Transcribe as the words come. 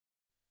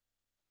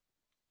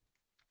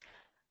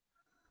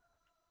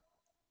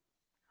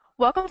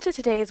Welcome to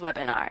today's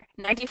webinar,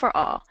 90 for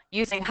All,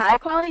 using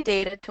high-quality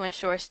data to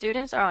ensure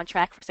students are on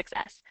track for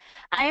success.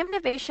 I am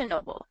Nivaisha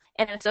Noble,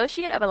 an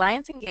Associate of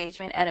Alliance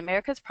Engagement at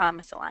America's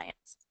Promise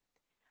Alliance.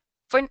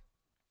 For,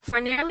 for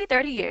nearly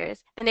 30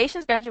 years, the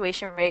nation's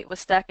graduation rate was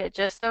stuck at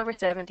just over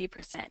 70%,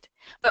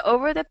 but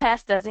over the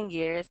past dozen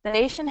years, the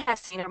nation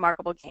has seen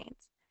remarkable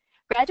gains.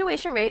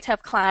 Graduation rates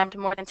have climbed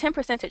more than 10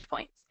 percentage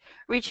points,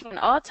 reaching an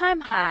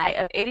all-time high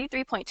of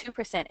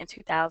 83.2% in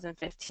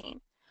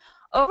 2015.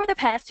 Over the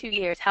past 2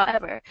 years,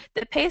 however,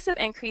 the pace of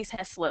increase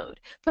has slowed,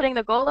 putting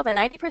the goal of a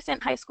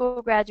 90% high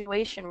school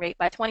graduation rate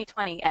by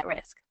 2020 at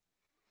risk.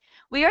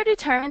 We are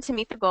determined to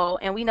meet the goal,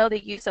 and we know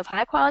the use of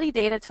high-quality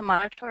data to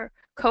monitor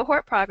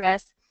cohort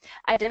progress,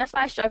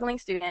 identify struggling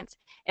students,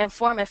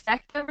 inform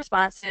effective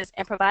responses,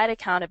 and provide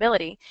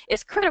accountability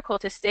is critical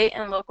to state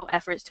and local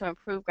efforts to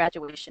improve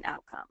graduation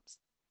outcomes.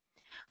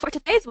 For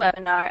today's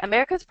webinar,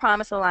 America's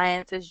Promise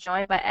Alliance is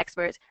joined by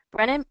experts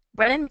Brennan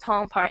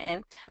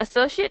McComb-Parton,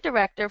 Associate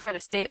Director for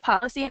the State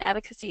Policy and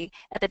Advocacy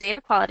at the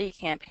Data Quality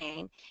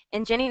Campaign,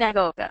 and Jenny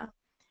Nagoga,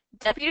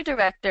 Deputy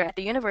Director at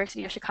the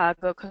University of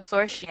Chicago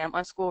Consortium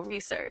on School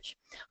Research,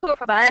 who will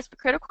provide us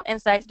with critical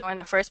insights during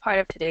the first part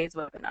of today's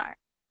webinar.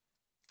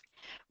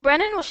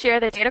 Brennan will share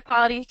the Data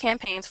Quality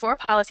Campaign's 4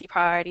 policy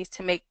priorities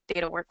to make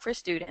data work for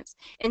students,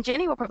 and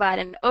Jenny will provide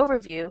an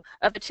overview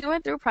of the To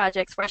and Through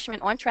Project's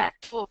Freshman on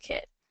Track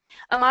Toolkit,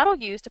 a model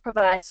used to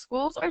provide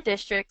schools or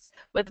districts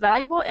with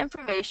valuable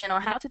information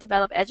on how to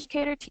develop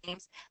educator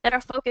teams that are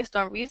focused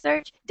on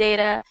research,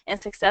 data,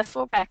 and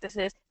successful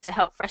practices to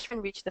help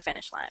freshmen reach the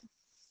finish line.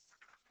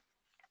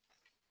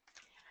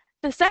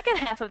 The second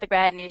half of the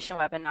GradNation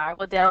webinar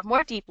will delve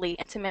more deeply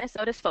into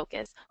Minnesota's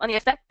focus on the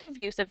effective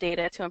use of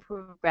data to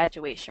improve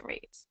graduation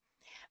rates.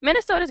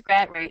 Minnesota's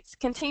grad rates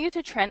continue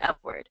to trend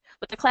upward,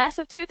 with the class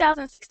of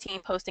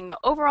 2016 posting the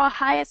overall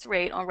highest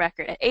rate on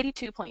record at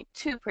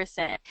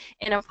 82.2%,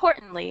 and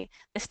importantly,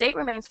 the state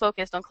remains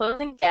focused on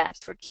closing gaps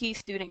for key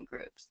student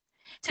groups.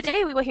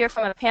 Today, we will hear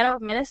from a panel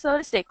of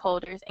Minnesota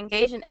stakeholders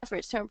engaged in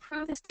efforts to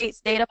improve the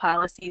state's data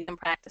policies and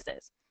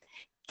practices.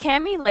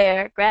 Cami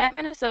Lair, Grad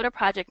Minnesota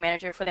Project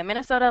Manager for the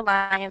Minnesota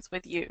Alliance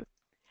with You.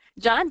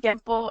 John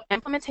Gimple,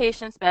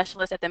 Implementation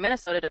Specialist at the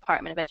Minnesota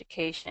Department of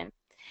Education.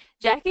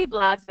 Jackie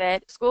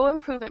Blogsved, School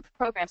Improvement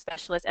Program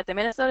Specialist at the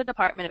Minnesota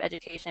Department of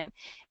Education,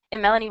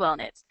 and Melanie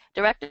Wellnitz,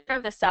 Director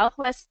of the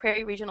Southwest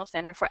Prairie Regional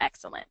Center for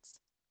Excellence.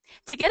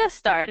 To get us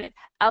started,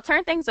 I'll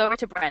turn things over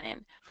to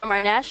Brennan from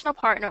our national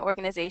partner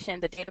organization,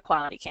 the Data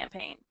Quality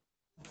Campaign.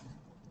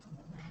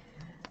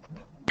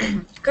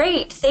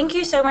 Great. Thank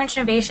you so much,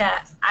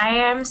 Nivaisha. I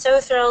am so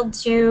thrilled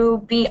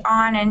to be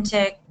on and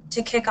to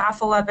kick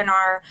off a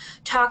webinar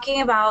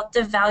talking about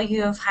the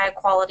value of high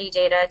quality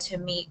data to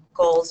meet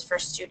goals for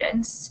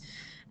students.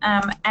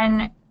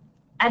 And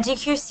at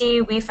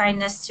DQC, we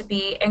find this to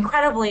be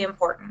incredibly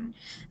important.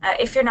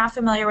 If you're not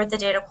familiar with the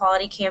Data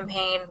Quality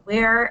Campaign,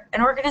 we're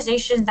an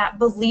organization that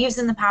believes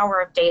in the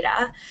power of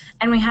data,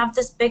 and we have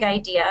this big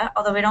idea,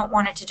 although we don't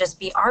want it to just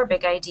be our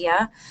big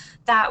idea,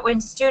 that when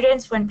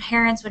students, when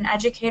parents, when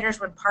educators,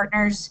 when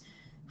partners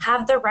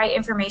have the right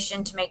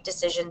information to make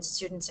decisions,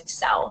 students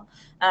excel.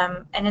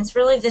 And it's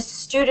really this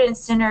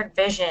student-centered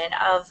vision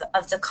of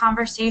the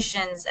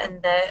conversations and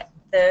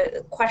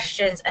the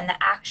questions and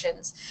the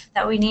actions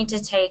that we need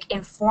to take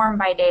informed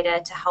by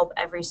data to help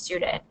every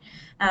student,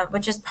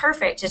 which is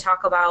perfect to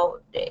talk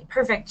about,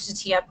 perfect to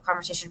tee up a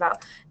conversation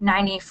about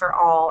 90 for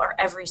all or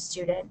every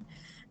student.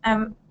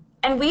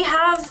 And we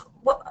have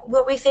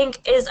what we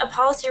think is a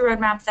policy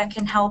roadmap that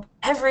can help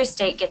every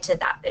state get to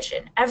that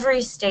vision, every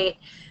state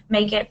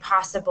make it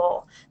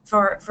possible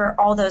for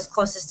all those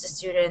closest to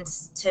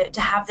students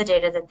to have the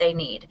data that they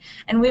need.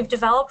 And we've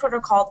developed what are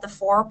called the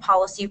 4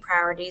 policy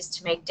priorities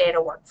to make data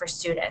work for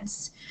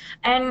students.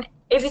 And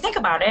if you think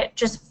about it,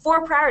 just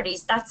 4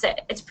 priorities, that's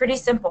it. It's pretty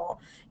simple.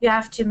 You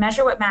have to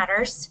measure what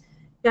matters,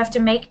 you have to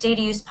make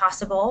data use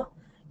possible,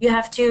 you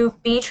have to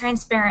be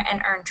transparent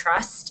and earn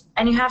trust,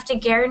 and you have to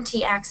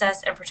guarantee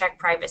access and protect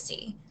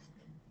privacy.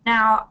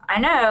 Now, I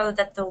know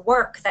that the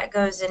work that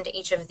goes into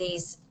each of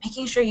these,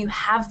 making sure you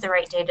have the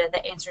right data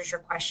that answers your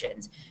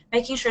questions,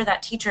 making sure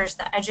that teachers,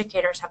 that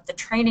educators have the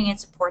training and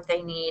support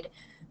they need,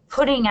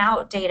 putting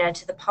out data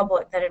to the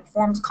public that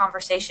informs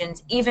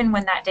conversations even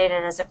when that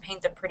data doesn't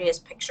paint the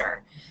prettiest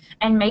picture,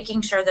 and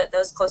making sure that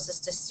those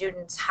closest to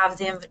students have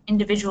the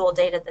individual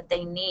data that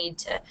they need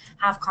to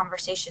have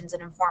conversations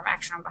and inform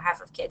action on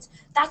behalf of kids.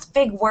 That's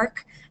big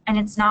work, and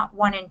it's not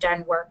one and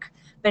done work.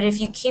 But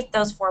if you keep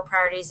those 4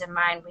 priorities in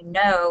mind, we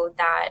know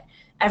that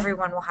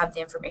everyone will have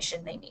the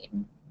information they need.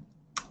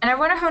 And I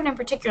want to hone in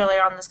particularly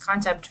on this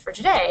concept for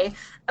today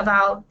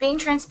about being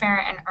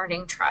transparent and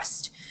earning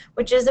trust,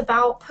 which is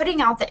about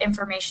putting out the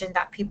information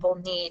that people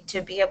need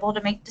to be able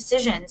to make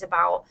decisions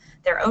about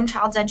their own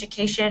child's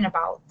education,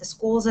 about the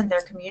schools in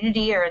their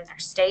community or in their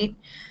state.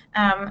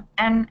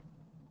 And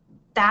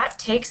that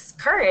takes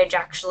courage,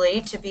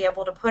 actually, to be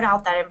able to put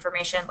out that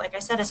information, like I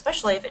said,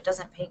 especially if it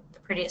doesn't paint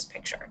the prettiest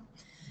picture.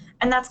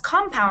 And that's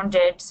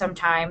compounded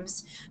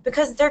sometimes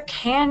because there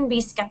can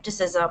be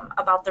skepticism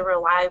about the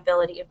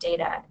reliability of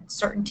data and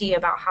certainty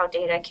about how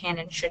data can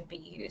and should be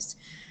used.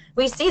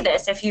 We see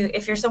this if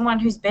you're someone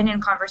who's been in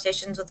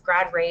conversations with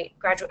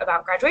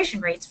about graduation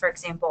rates, for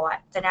example,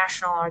 at the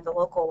national or the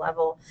local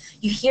level,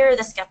 you hear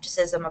the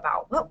skepticism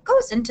about what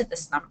goes into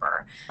this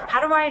number.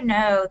 How do I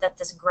know that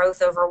this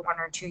growth over 1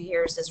 or 2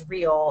 years is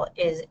real?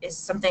 Is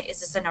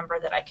this a number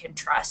that I can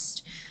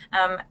trust?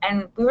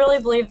 And we really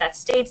believe that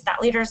states,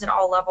 that leaders at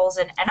all levels,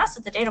 and us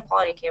at the Data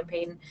Quality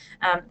Campaign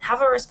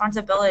have a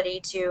responsibility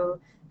to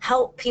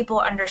help people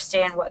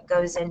understand what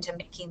goes into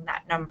making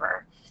that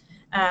number.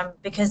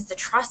 Because the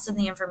trust in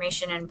the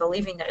information and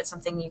believing that it's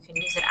something you can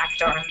use and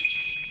act on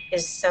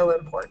is so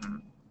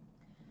important.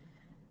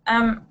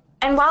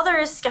 And while there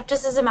is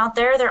skepticism out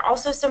there, there are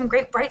also some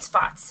great bright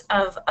spots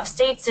of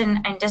states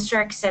and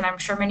districts, and I'm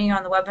sure many of you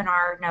on the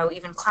webinar know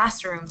even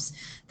classrooms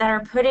that are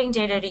putting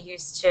data to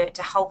use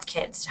to help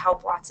kids, to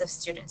help lots of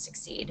students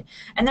succeed.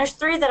 And there's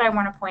three that I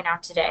want to point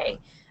out today.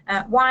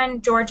 One,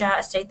 Georgia,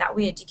 a state that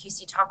we at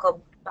DQC talk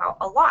about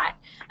a lot,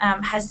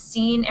 has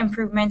seen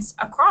improvements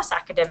across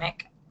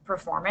academic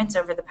performance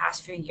over the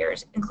past few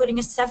years, including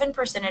a 7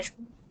 percentage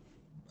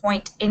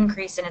point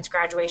increase in its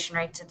graduation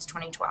rate since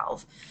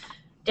 2012.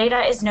 Data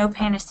is no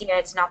panacea,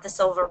 it's not the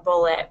silver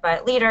bullet,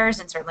 but leaders,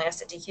 and certainly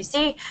us at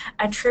DQC,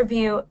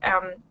 attribute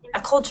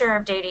a culture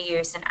of data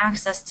use and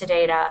access to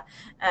data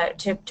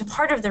to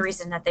part of the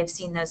reason that they've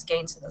seen those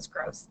gains and those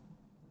growths.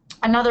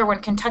 Another one,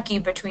 Kentucky,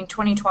 between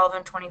 2012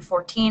 and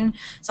 2014,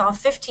 saw a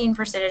 15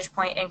 percentage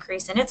point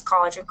increase in its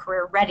college and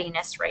career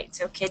readiness rate.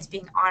 So kids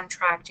being on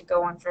track to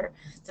go on for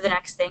the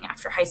next thing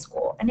after high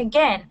school. And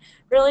again,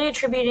 really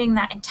attributing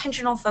that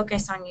intentional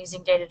focus on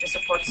using data to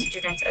support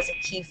students as a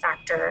key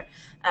factor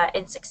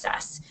in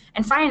success.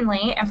 And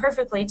finally, and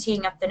perfectly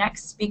teeing up the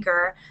next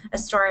speaker, a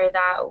story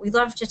that we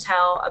love to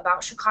tell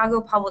about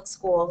Chicago public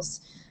schools.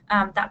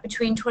 That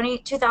between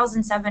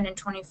 2007 and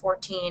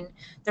 2014,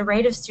 the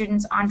rate of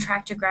students on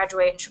track to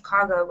graduate in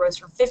Chicago rose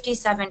from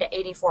 57 to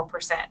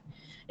 84%.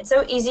 It's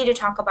so easy to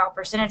talk about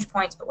percentage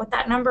points, but what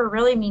that number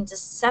really means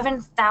is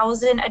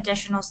 7,000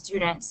 additional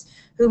students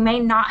who may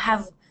not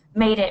have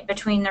made it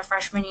between their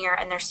freshman year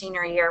and their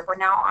senior year were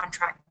now on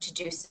track to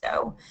do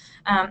so.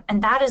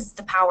 And that is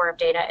the power of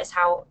data, is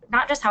how,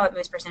 not just how it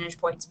moves percentage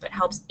points, but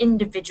helps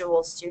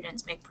individual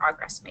students make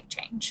progress, make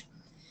change.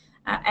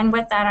 And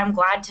with that, I'm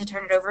glad to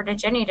turn it over to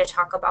Jenny to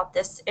talk about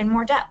this in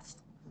more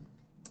depth.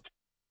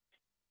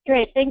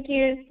 Great, thank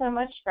you so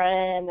much,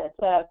 Brennan. It's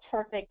a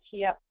perfect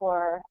tee up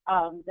for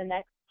the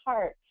next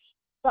part.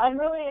 So I'm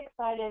really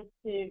excited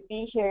to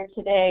be here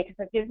today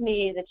because it gives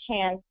me the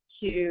chance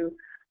to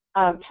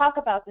talk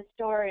about the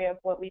story of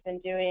what we've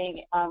been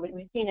doing, what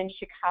we've seen in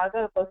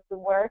Chicago, both the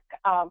work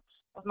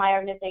of my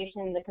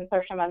organization, the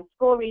Consortium on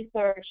School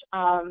Research,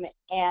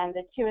 and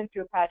the To and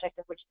Through project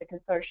of which the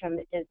consortium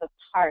is a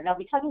part. And I'll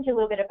be talking to you a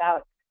little bit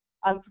about,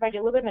 provide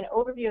you a little bit of an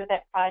overview of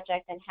that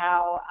project and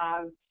how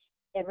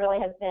it really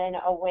has been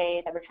a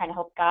way that we're trying to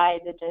help guide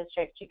the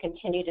district to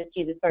continue to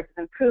see the sorts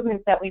of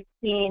improvements that we've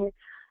seen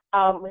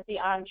with the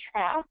On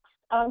Track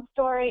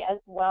story, as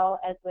well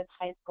as with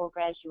high school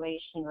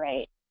graduation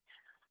rate.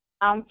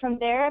 From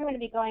there, I'm going to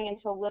be going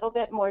into a little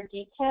bit more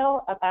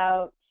detail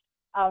about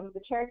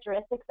the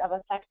characteristics of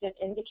effective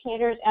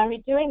indicators, and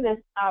we're doing this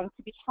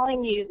to be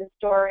telling you the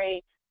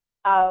story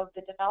of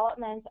the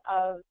development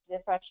of the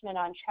freshman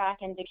on track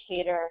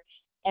indicator,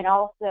 and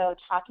also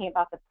talking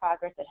about the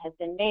progress that has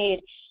been made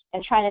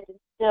and trying to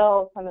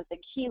distill some of the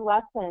key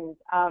lessons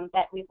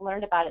that we've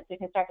learned about it, so we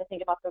can start to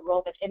think about the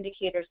role that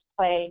indicators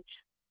play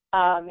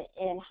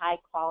in high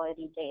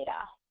quality data.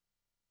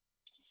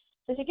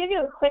 So to give you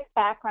a quick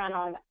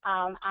background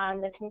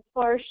on the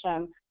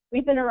consortium,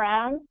 we've been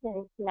around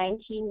since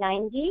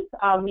 1990.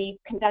 We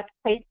conduct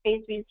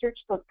place-based research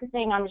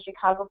focusing on the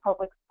Chicago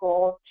public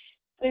schools.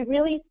 We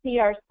really see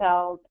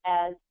ourselves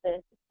as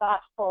this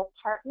thoughtful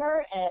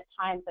partner, and at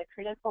times a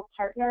critical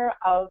partner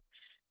of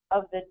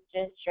the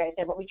district.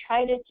 And what we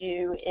try to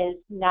do is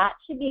not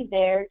to be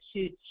there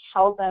to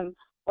tell them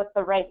what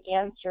the right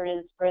answer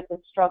is for the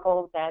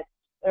struggles that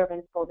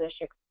urban school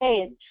districts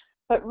face,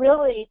 but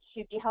really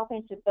to be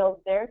helping to build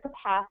their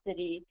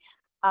capacity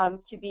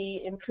to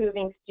be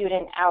improving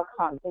student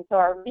outcomes. And so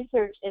our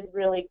research is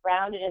really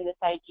grounded in this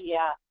idea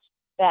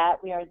that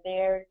we are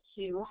there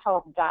to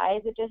help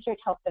guide the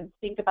district, help them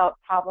think about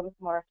problems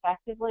more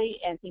effectively,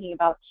 and thinking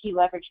about key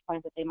leverage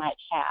points that they might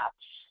have.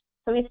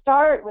 So we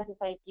start with this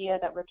idea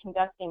that we're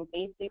conducting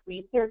basic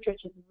research,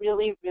 which is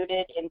really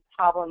rooted in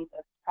problems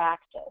of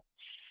practice.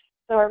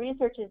 So our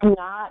research is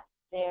not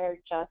there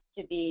just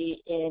to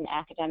be in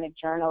academic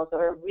journals.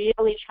 We're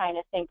really trying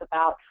to think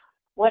about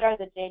what are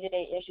the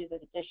day-to-day issues that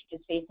the district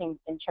is facing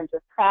in terms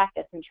of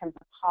practice, in terms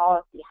of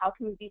policy. How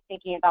can we be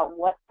thinking about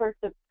what sorts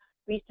of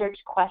research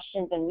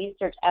questions and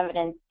research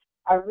evidence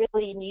are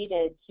really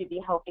needed to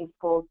be helping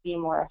schools be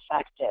more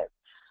effective?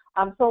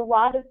 So a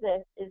lot of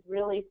this is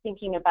really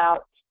thinking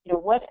about,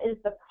 what is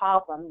the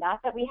problem? Not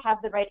that we have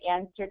the right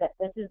answer, that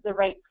this is the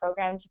right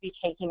program to be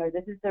taking or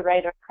this is the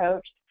right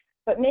approach,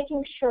 but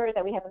making sure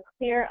that we have a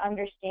clear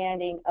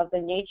understanding of the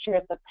nature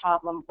of the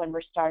problem when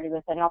we're starting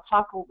with it. And I'll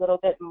talk a little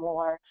bit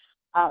more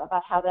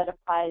about how that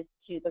applies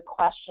to the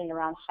question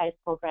around high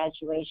school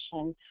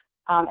graduation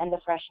and the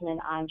freshman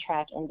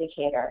on-track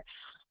indicator.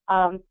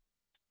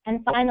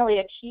 And finally,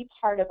 a key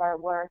part of our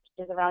work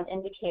is around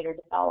indicator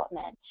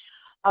development.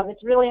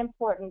 It's really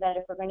important that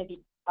if we're going to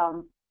be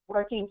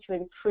working to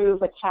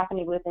improve what's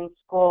happening within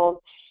schools,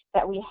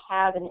 that we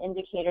have an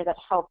indicator that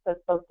helps us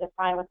both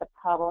define what the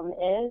problem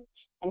is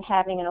and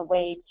having a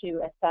way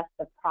to assess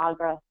the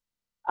progress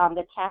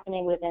that's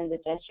happening within the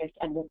district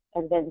and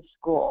within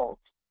schools.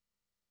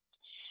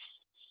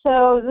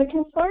 So the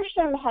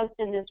consortium has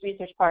been this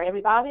research part, and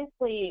we've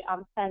obviously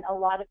spent a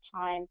lot of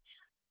time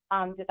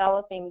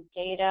developing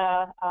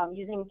data,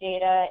 using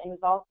data, and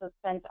we've also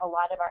spent a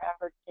lot of our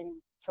efforts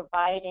in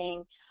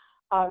providing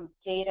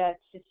data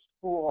to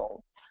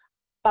schools.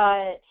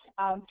 But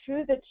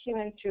through the To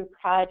and Through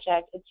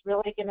project, it's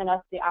really given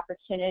us the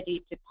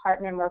opportunity to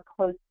partner more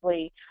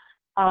closely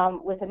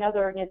with another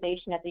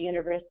organization at the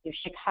University of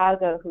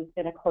Chicago who's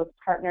been a close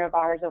partner of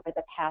ours over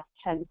the past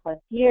 10+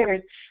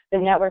 years, the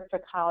Network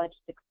for College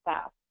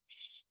Success.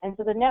 And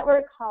so the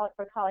Network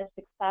for College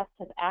Success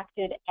has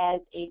acted as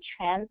a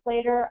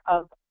translator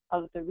of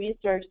the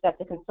research that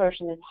the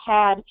consortium has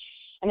had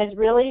and has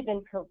really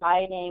been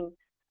providing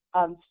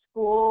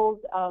schools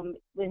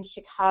in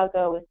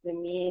Chicago with the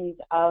means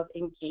of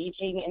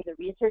engaging in the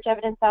research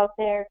evidence out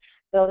there,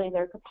 building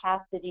their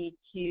capacity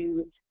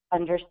to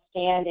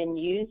understand and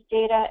use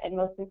data, and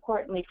most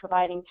importantly,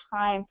 providing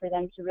time for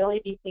them to really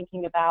be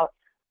thinking about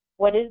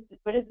what does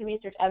the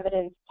research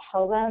evidence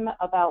tell them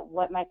about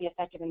what might be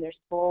effective in their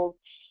schools,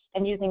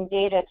 and using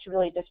data to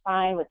really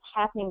define what's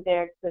happening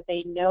there so that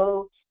they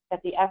know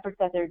that the efforts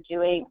that they're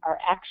doing are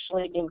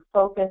actually being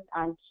focused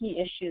on key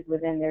issues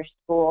within their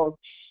schools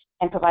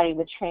and providing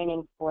the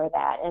training for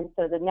that. And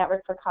so the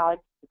Network for College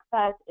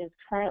Success is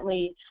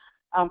currently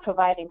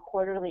providing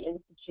quarterly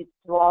institutes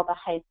to all the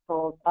high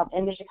schools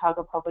in the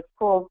Chicago Public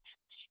Schools,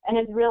 and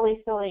is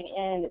really filling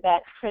in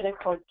that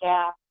critical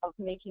gap of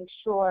making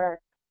sure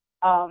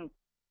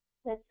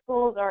that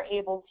schools are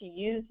able to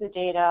use the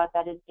data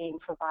that is being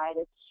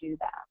provided to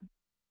them.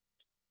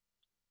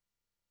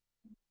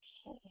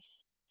 Okay.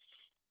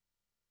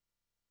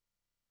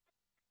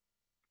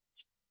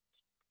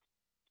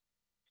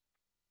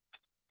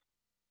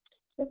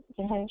 Oops,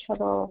 I'm having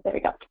trouble. There we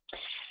go.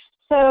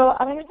 So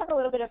I'm going to talk a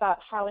little bit about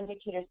how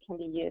indicators can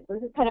be used.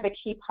 This is kind of a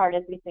key part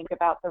as we think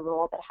about the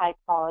role that high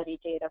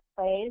quality data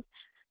plays.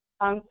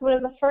 So one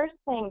of the first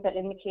things that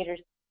indicators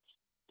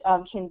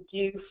can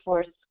do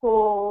for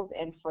schools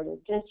and for the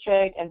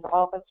district and for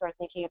all of us who are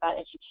thinking about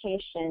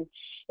education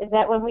is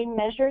that when we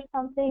measure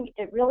something,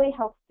 it really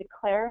helps to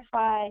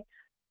clarify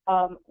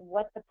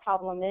what the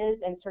problem is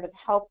and sort of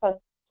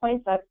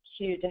points us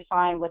to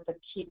define what the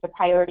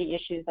priority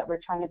issues that we're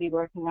trying to be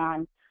working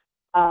on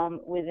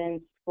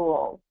within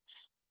schools.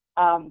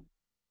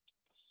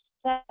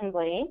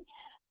 Secondly,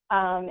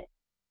 when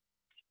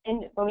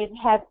we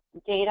have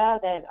data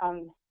that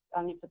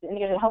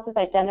it helps us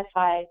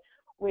identify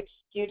which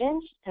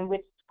students and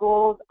which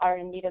schools are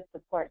in need of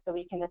support, so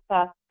we can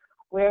assess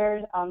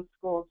where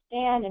schools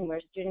stand and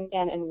where students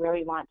stand and where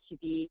we want to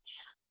be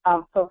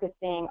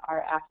focusing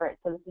our efforts.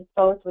 So this is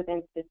both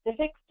within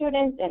specific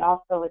students and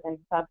also within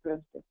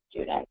subgroups of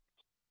students.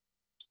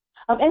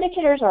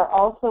 Indicators are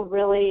also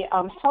really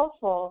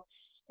helpful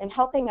in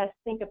helping us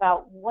think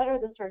about what are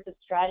the sorts of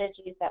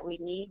strategies that we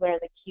need, what are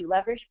the key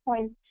leverage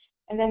points,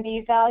 and then be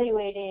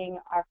evaluating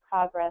our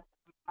progress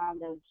on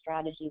those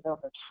strategies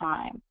over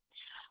time.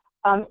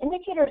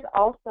 Indicators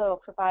also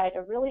provide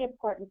a really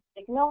important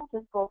signal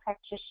to school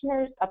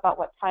practitioners about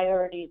what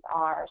priorities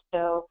are.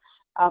 So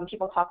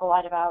people talk a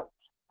lot about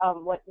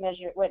what's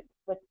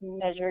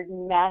measured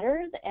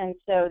matters, and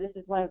so this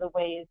is one of the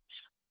ways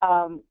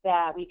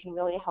that we can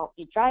really help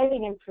be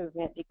driving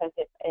improvement because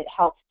it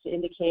helps to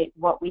indicate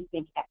what we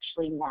think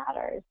actually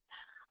matters.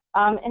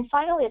 And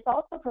finally, it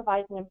also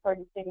provides an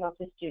important signal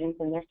to students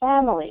and their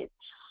families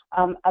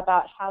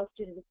about how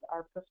students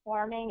are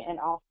performing and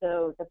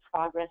also the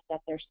progress that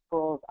their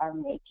schools are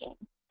making.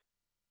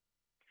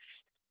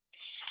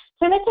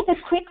 So I'm going to take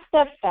a quick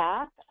step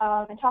back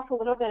and talk a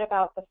little bit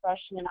about the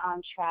freshman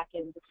on-track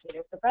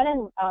indicator. So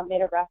Brennan made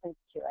a reference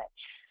to it.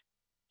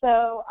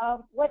 So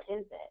what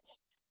is it?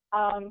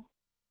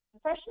 The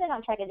freshman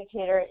on-track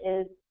indicator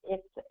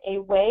it's a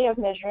way of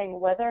measuring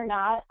whether or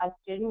not a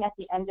student at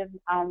the end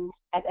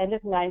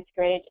of ninth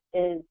grade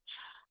is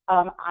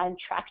on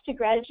track to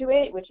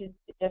graduate, which is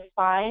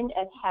defined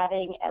as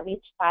having at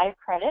least 5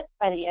 credits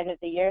by the end of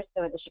the year.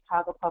 So in the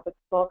Chicago Public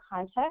School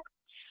context,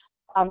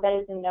 that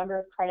is the number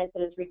of credits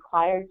that is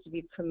required to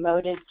be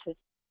promoted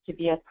to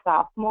be a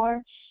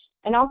sophomore,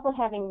 and also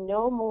having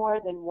no more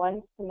than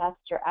 1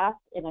 semester F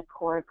in a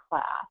core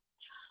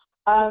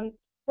class.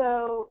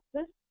 So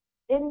this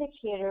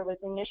indicator was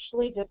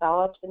initially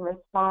developed in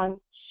response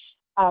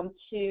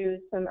to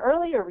some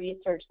earlier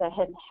research that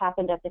had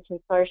happened at the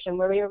consortium,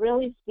 where we were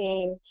really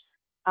seeing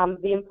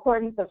the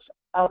importance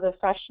of the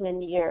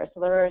freshman year. So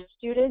there were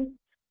students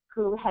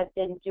who had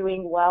been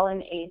doing well in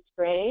 8th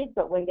grade,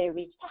 but when they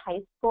reached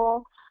high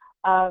school,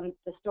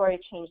 the story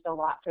changed a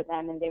lot for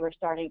them, and they were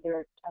starting,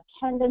 their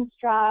attendance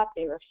dropped,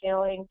 they were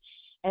failing,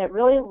 and it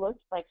really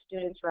looked like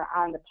students were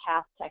on the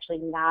path to actually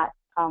not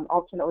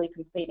ultimately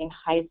completing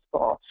high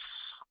school.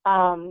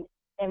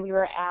 And we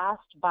were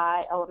asked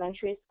by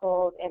elementary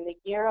schools and the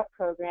Gear Up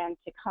program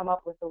to come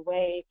up with a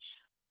way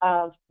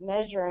of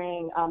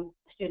measuring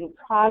student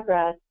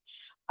progress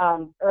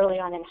early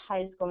on in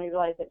high school. And we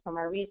realized that from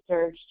our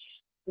research,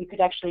 we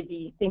could actually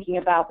be thinking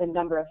about the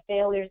number of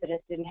failures that a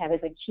student had as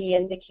a key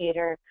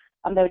indicator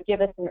that would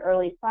give us an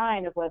early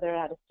sign of whether or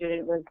not a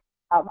student was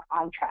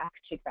on track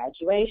to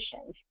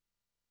graduation.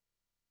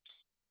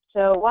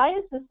 So why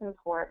is this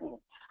important?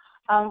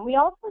 We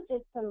also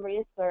did some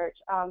research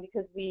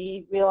because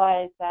we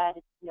realized that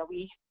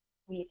we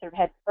sort of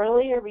had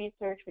earlier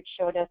research which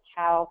showed us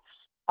how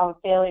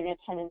failure and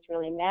attendance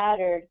really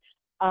mattered,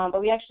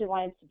 but we actually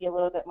wanted to be a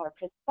little bit more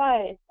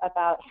precise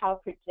about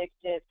how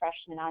predictive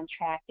Freshman on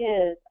Track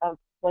is of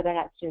whether or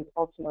not students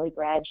ultimately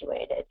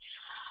graduated.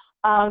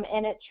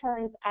 And it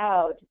turns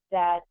out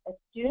that a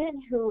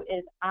student who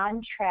is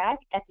on track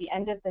at the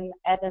end of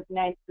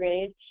 9th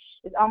grade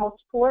is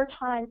almost 4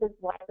 times as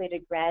likely to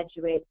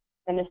graduate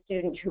than a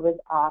student who is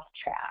off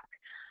track.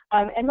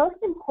 And most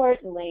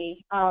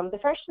importantly, the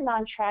Freshman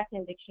on Track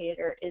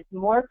indicator is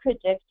more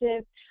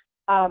predictive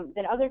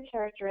than other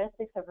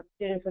characteristics of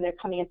students when they're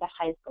coming into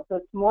high school. So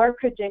it's more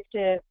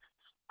predictive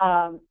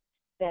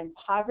than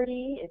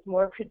poverty, it's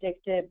more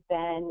predictive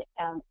than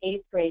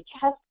 8th grade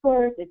test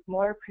scores, it's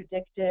more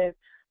predictive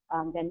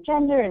than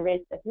gender and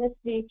race,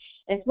 ethnicity,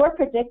 and it's more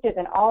predictive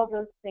than all of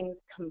those things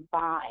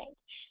combined.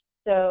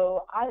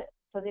 So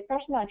the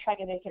Freshman on Track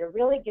indicator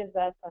really gives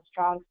us a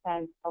strong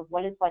sense of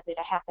what is likely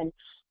to happen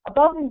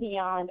above and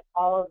beyond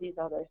all of these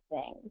other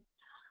things.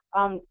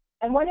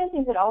 And one of the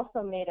things that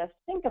also made us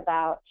think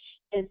about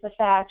is the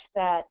fact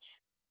that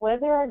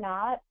whether or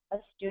not a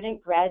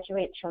student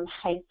graduates from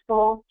high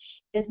school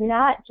is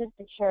not just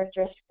the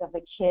characteristics of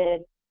a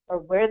kid or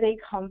where they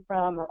come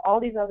from or all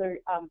these other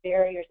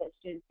barriers that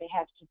students may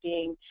have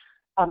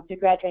to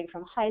graduating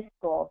from high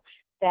school,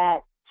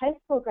 that high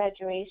school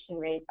graduation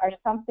rates are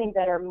something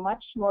that are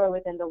much more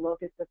within the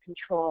locus of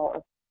control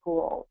of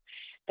schools.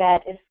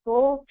 That if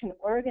schools can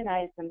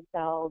organize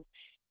themselves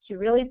to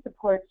really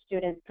support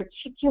students,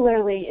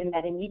 particularly in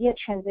that immediate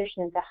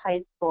transition into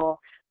high school,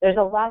 there's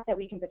a lot that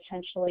we can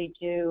potentially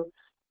do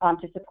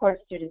to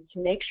support students, to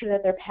make sure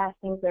that they're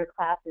passing their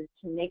classes,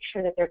 to make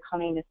sure that they're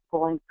coming to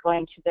school and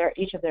going to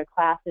each of their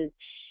classes,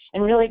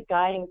 and really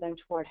guiding them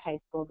toward high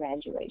school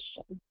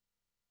graduation.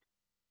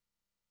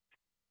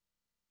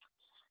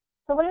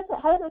 So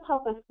how does this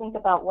help us think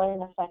about what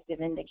an effective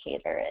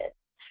indicator is?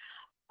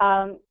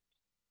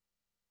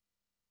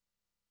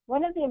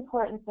 One of the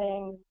important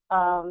things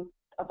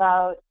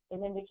about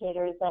an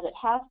indicator is that it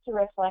has to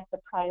reflect the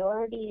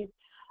priorities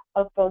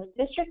of both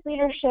district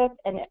leadership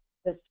and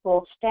the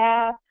school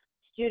staff,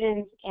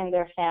 students, and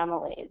their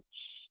families.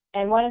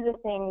 And one of the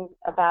things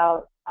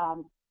about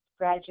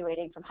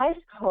graduating from high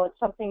school, it's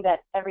something that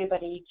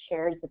everybody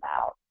cares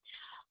about.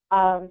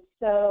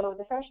 So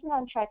the Freshman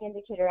on Track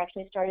indicator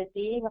actually started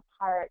being a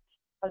part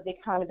of the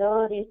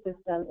accountability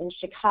system in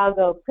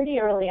Chicago pretty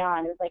early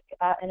on. It was like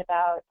in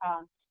about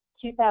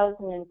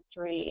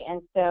 2003.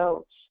 And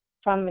so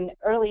from an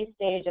early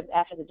stage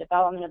after the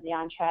development of the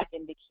On Track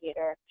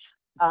indicator,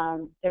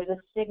 there's a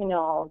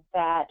signal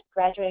that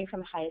graduating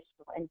from high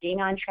school and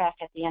being on track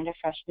at the end of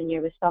freshman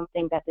year was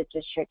something that the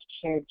district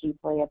cared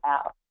deeply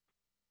about.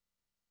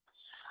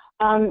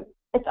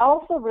 It's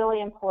also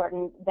really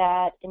important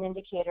that an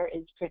indicator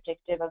is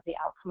predictive of the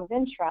outcome of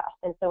interest.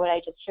 And so what I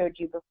just showed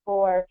you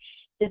before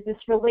is this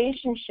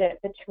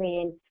relationship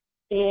between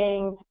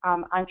being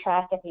on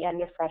track at the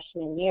end of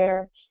freshman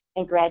year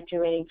and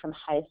graduating from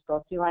high school.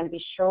 So you want to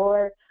be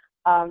sure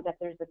that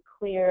there's a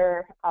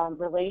clear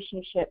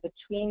relationship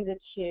between the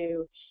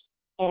two,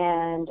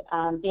 and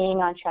being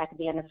on track at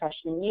the end of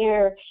freshman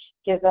year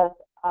gives us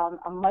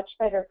a much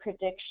better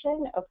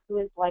prediction of who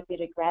is likely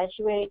to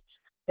graduate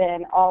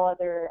than all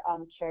other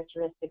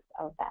characteristics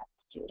of that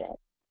student.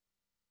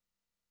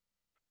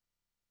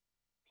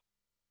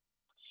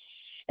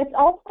 It's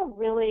also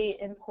really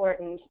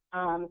important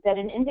that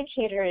an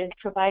indicator is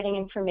providing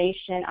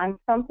information on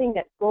something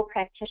that school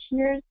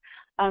practitioners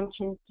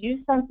can do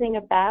something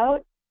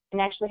about and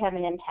actually have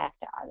an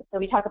impact on. So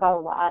we talk about a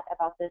lot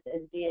about this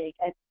as being,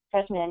 as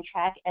Freshman on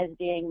Track, as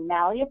being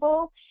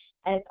malleable,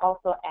 and it's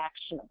also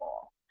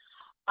actionable.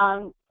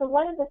 So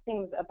one of the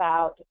things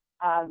about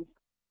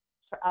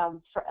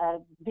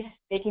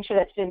making sure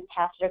that students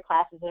pass their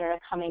classes that are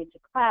coming to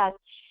class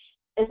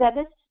is that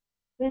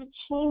this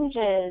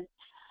changes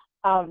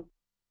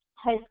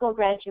high school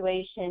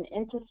graduation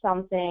into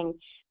something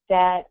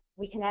that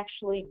we can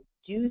actually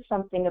do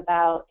something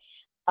about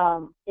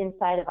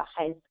inside of a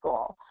high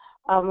school.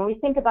 When we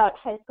think about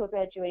high school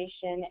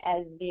graduation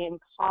as being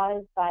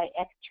caused by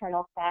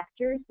external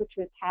factors, which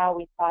was how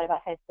we thought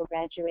about high school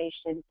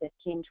graduation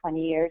 15,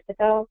 20 years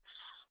ago,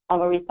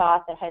 where we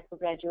thought that high school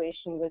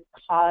graduation was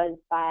caused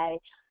by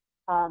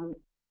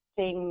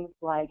things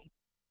like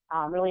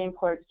really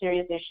important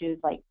serious issues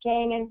like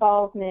gang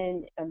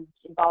involvement,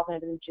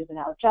 involvement in the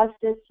juvenile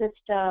justice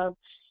system,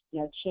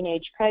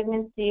 teenage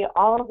pregnancy,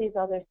 all of these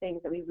other things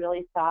that we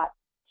really thought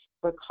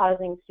were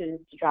causing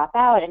students to drop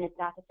out. And it's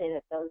not to say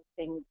that those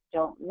things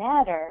don't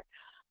matter,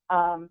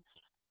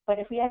 but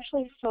if we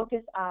actually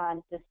focus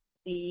on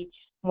the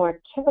more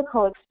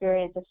typical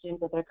experience of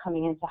students as they're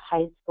coming into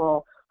high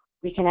school,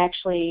 we can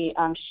actually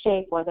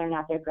shape whether or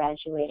not they're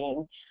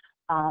graduating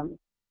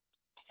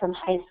from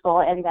high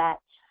school. And that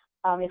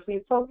if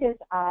we focus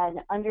on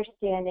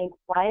understanding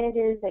why it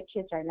is that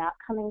kids are not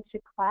coming to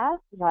class,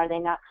 are they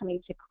not coming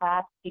to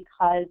class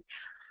because,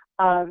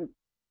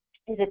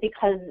 is it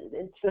because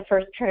it's the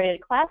first period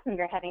of class and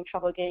they're having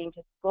trouble getting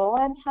to school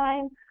on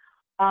time,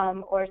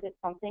 or is it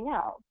something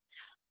else?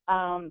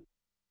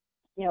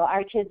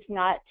 Are kids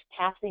not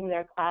passing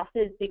their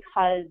classes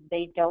because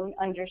they don't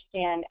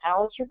understand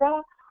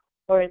algebra,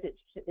 or is it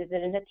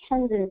an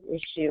attendance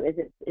issue? Is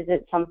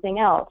it something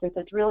else? And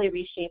so it's really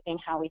reshaping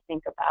how we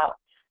think about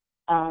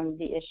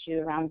the issue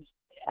around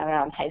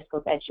high school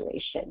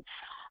graduation.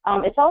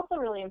 It's also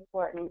really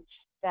important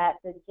that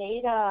the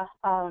data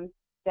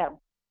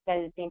that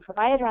is being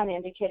provided around the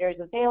indicator is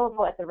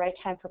available at the right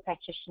time for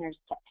practitioners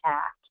to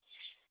act.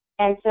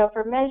 And so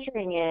for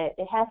measuring it,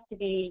 it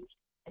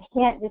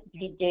can't just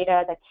be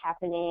data that's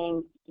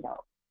happening,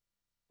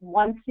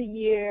 once a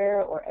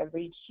year or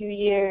every 2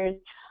 years.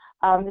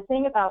 The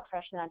thing about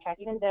Freshmen on Track,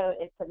 even though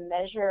it's a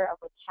measure of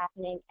what's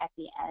happening at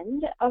the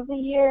end of the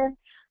year,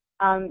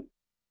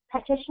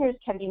 practitioners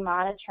can be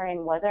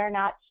monitoring whether or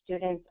not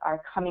students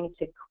are coming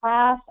to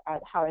class, or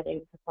how are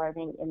they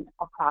performing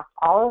across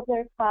all of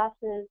their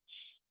classes,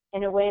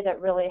 in a way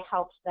that really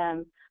helps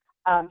them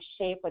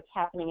shape what's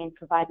happening and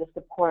provide the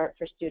support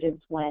for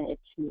students when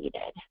it's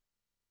needed.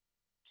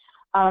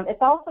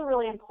 It's also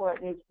really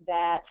important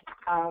that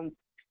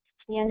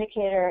the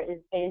indicator is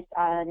based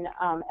on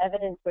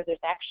evidence where there's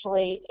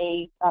actually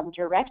a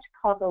direct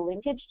causal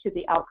linkage to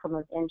the outcome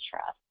of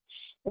interest.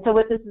 And so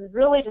what this is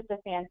really just a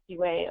fancy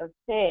way of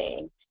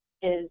saying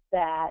is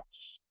that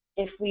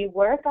if we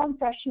work on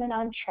Freshmen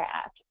on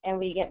Track and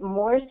we get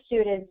more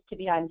students to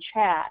be on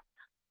track,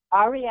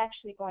 are we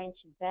actually going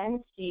to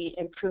then see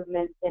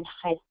improvements in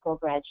high school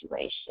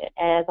graduation?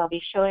 As I'll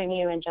be showing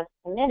you in just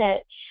a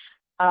minute,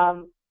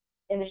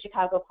 in the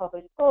Chicago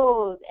Public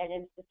Schools and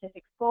in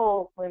specific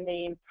schools, when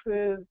they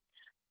improved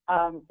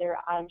their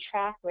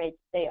on-track rates,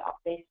 they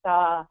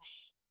saw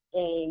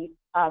a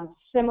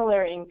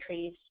similar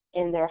increase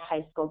in their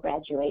high school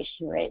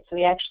graduation rate. So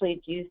we actually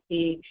do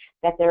see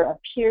that there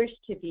appears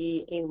to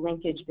be a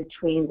linkage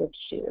between the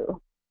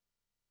two.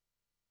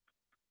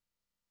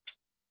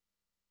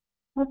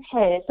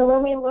 Okay, so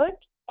when we look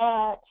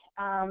at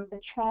the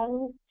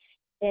trends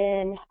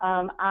in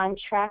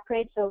on-track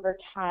rates over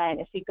time,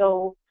 if we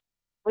go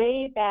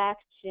way back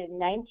to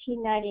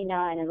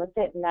 1999 and looked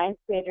at ninth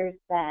graders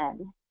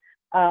then,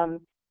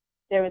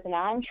 there was an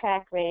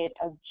on-track rate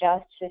of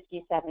just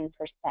 57%.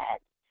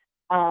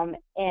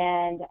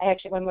 And I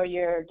actually, one more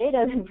year of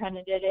data than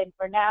Brendan did, and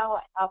we're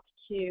now up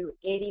to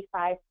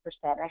 85%.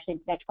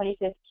 Actually, by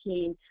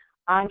 2015,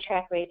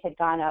 on-track rates had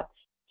gone up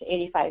to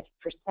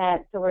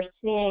 85%. So we're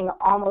seeing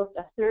almost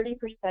a 30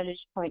 percentage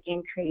point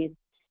increase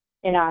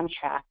in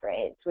on-track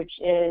rates, which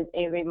is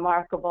a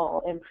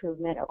remarkable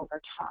improvement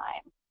over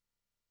time.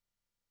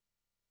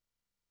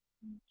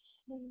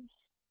 Okay.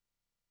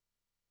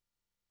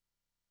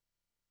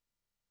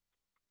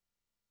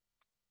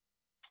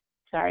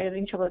 Sorry, I'm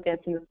having trouble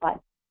getting the slide.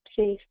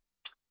 Please.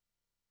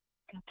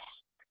 Go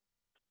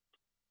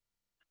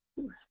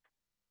back.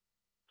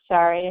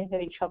 Sorry, I'm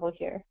having trouble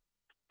here.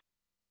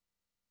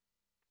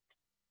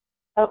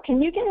 Oh,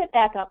 can you get it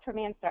back up for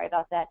me? I'm sorry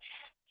about that.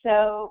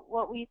 So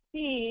what we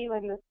see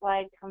when the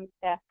slide comes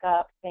back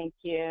up, thank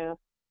you.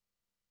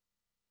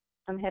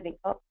 I'm having,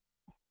 oh.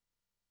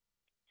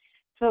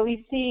 So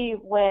we see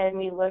when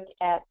we look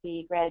at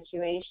the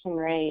graduation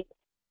rate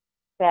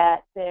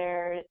that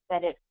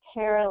it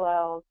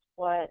parallels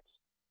what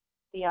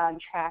the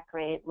on-track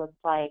rate looks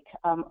like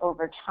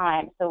over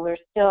time. So we're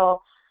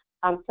still,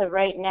 so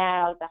right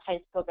now the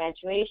high school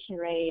graduation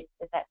rate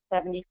is at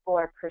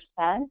 74%.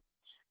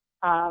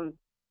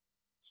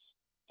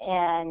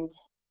 And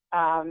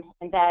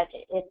that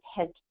it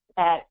has,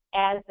 that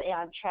as the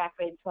on-track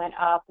rates went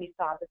up, we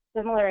saw the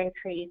similar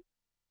increase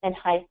in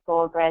high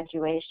school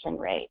graduation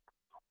rates.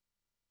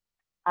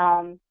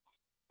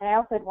 And I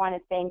also want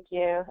to thank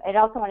you. I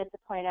also wanted to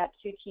point out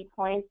two key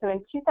points. So in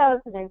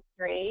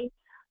 2003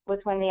 was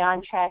when the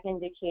on-track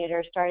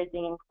indicator started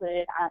being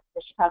included on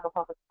the Chicago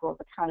Public Schools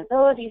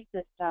accountability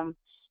system.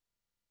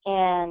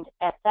 And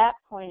at that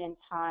point in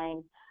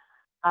time,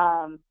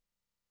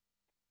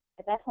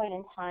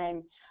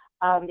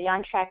 the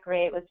on-track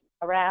rate was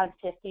around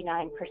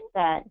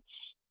 59%.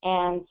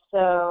 And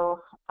so,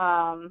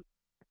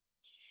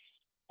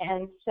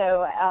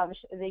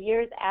 the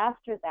years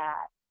after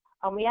that,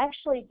 we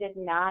actually did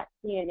not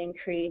see an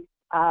increase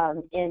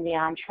in the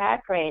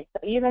on-track rate. So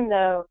even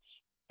though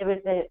it was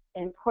an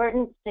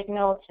important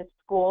signal to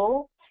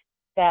schools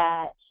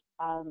that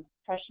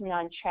freshmen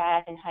on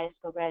track and high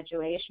school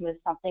graduation was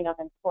something of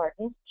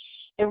importance,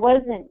 it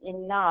wasn't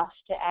enough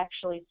to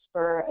actually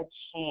spur a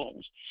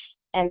change.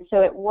 And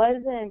so it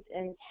wasn't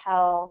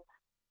until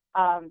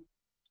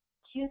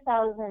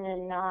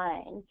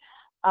 2009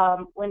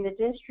 when the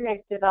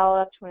district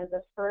developed one of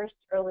the first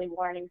early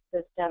warning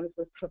systems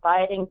with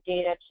providing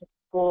data to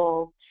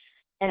schools,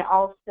 and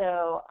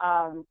also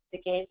the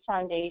Gates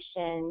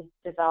Foundation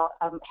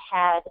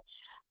had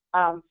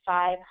 5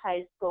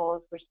 high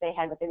schools, which they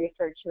had what they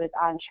referred to as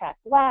on-track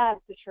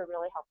labs, which were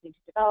really helping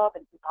to develop.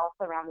 And it was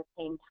also around the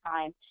same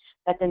time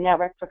that the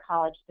Network for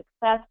College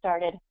Success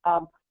started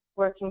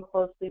working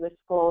closely with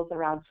schools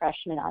around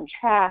freshmen on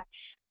track,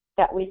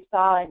 that we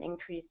saw an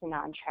increase in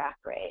on-track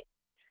rates.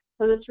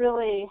 So this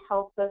really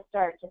helps us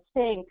start to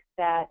think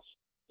that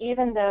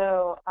even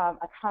though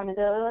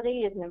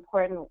accountability is an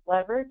important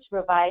lever to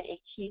provide a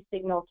key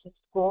signal to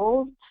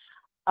schools,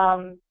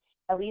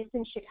 at least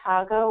in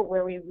Chicago,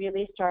 where we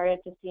really started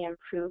to see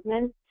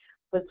improvements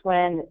was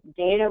when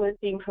data was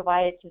being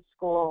provided to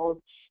schools,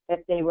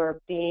 that they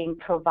were being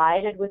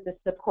provided with the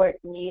support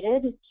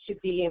needed to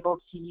be able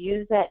to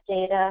use that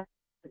data,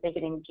 that they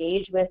could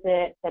engage with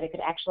it, that it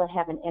could actually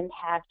have an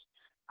impact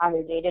on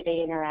their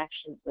day-to-day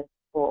interactions with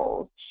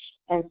schools.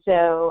 And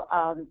so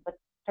what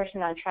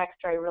Freshmen on Track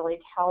story really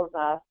tells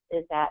us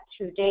is that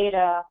through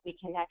data, we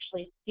can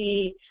actually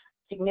see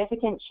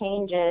significant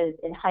changes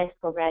in high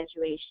school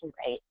graduation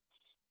rates.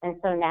 And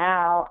so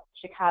now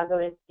Chicago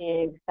is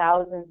seeing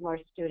thousands more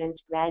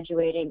students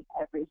graduating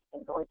every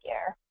single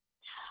year.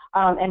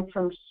 And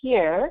from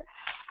here,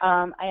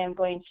 I am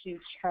going to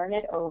turn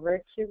it over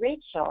to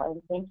Rachel,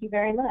 and thank you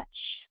very much.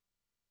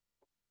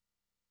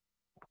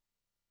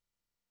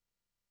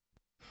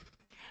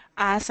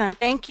 Awesome.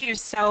 Thank you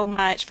so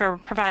much for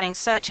providing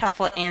such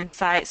helpful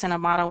insights and a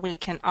model we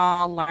can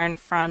all learn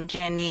from,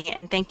 Jenny.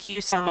 And thank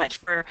you so much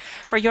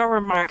for your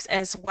remarks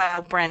as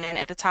well, Brendan,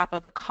 at the top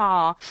of the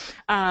call.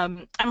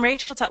 I'm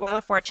Rachel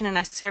Tutwiler Fortune, and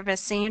I serve as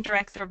Senior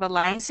Director of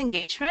Alliance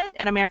Engagement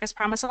at America's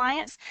Promise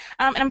Alliance.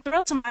 And I'm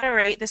thrilled to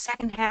moderate the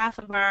second half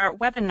of our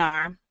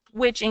webinar,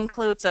 which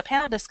includes a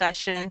panel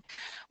discussion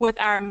with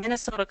our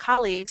Minnesota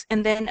colleagues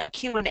and then a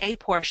Q&A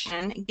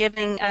portion,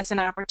 giving us an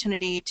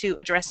opportunity to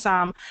address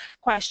some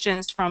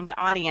questions from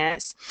the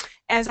audience.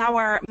 As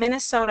our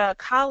Minnesota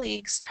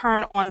colleagues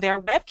turn on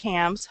their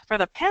webcams for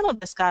the panel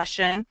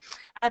discussion,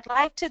 I'd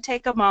like to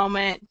take a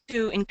moment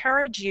to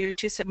encourage you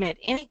to submit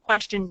any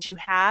questions you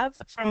have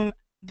from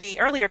the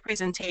earlier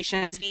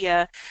presentations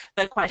via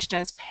the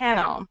questions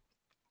panel.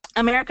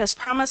 America's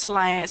Promise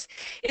Alliance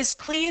is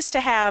pleased to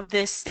have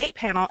this state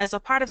panel as a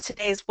part of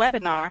today's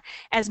webinar,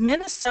 as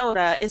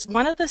Minnesota is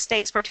one of the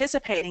states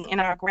participating in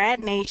our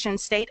GradNation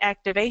State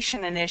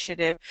Activation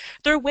Initiative,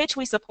 through which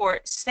we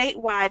support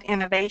statewide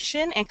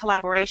innovation and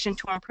collaboration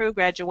to improve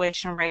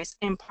graduation rates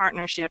in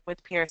partnership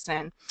with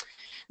Pearson.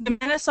 The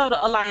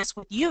Minnesota Alliance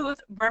with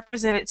Youth,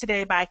 represented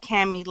today by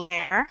Cammie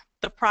Lair,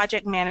 the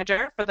project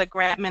manager for the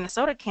Grad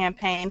Minnesota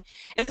campaign,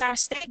 is our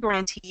state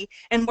grantee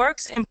and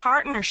works in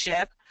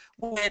partnership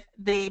with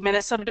the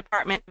Minnesota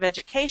Department of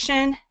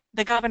Education,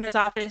 the Governor's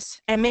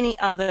Office, and many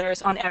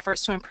others on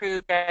efforts to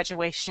improve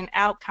graduation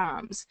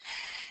outcomes.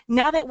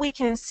 Now that we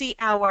can see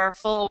our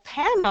full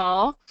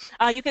panel,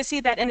 you can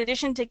see that in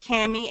addition to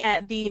Cammie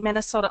at the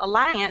Minnesota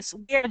Alliance,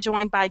 we are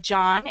joined by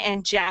John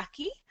and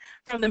Jackie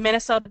from the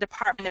Minnesota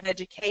Department of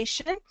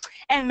Education,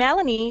 and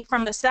Melanie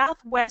from the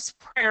Southwest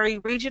Prairie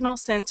Regional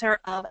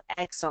Center of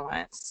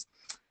Excellence.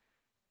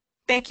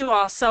 Thank you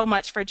all so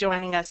much for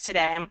joining us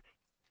today.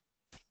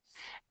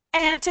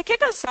 And to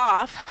kick us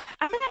off,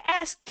 I'm going to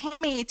ask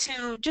Cammie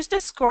to just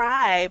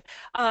describe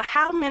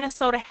how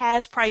Minnesota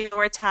has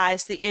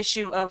prioritized the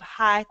issue of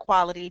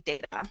high-quality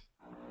data.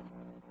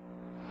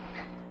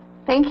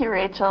 Thank you,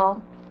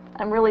 Rachel.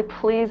 I'm really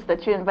pleased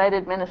that you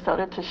invited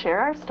Minnesota to share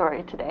our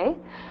story today.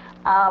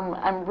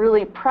 I'm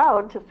really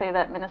proud to say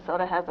that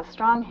Minnesota has a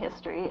strong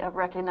history of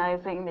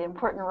recognizing the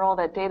important role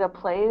that data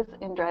plays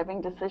in driving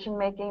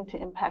decision-making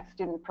to impact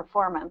student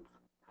performance.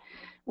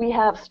 We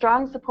have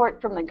strong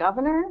support from the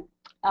governor.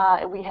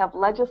 We have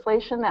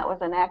legislation that was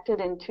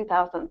enacted in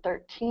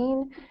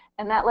 2013,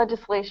 and that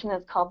legislation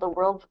is called the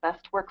World's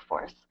Best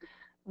Workforce.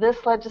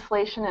 This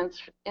legislation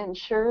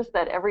ensures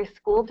that every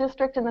school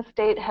district in the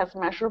state has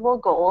measurable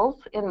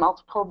goals in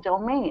multiple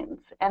domains,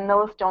 and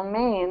those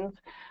domains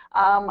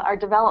are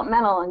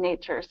developmental in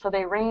nature. So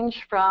they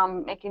range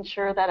from making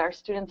sure that our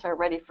students are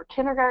ready for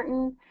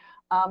kindergarten,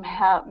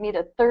 meet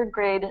a third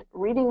grade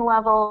reading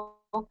level,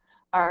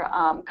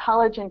 are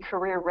college and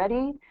career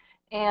ready,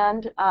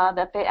 and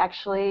that they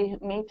actually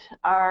meet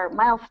our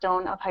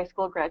milestone of high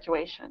school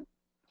graduation.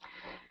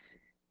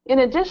 In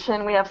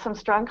addition, we have some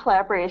strong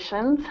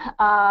collaborations,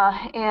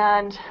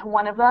 and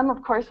one of them,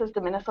 of course, is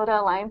the Minnesota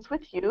Alliance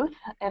with Youth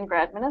and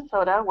Grad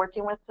Minnesota,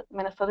 working with the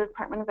Minnesota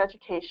Department of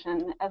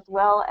Education, as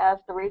well as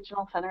the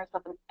Regional Centers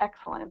of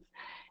Excellence.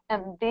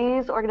 And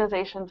these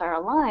organizations are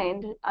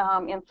aligned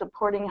in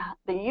supporting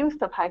the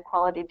use of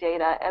high-quality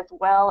data, as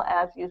well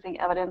as using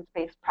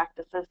evidence-based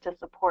practices to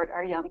support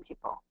our young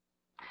people.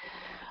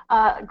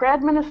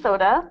 Grad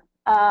Minnesota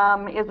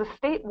is a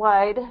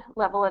statewide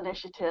level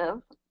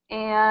initiative,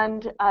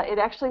 and it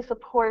actually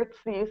supports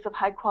the use of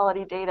high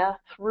quality data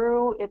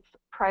through its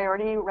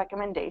priority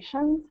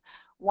recommendations.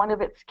 One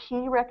of its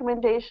key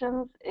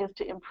recommendations is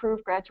to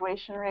improve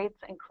graduation rates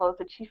and close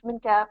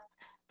achievement gaps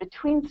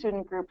between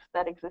student groups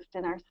that exist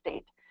in our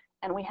state.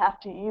 And we have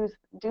to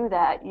do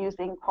that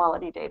using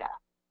quality data.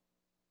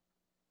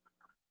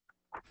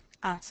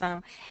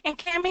 Awesome. And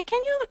Cami,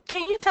 can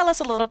you tell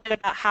us a little bit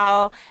about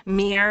how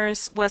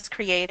MERS was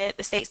created,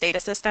 the state's data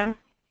system?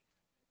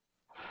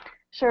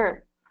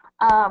 Sure.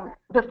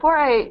 Before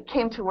I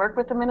came to work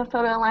with the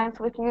Minnesota Alliance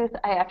with Youth,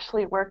 I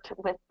actually worked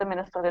with the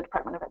Minnesota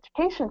Department of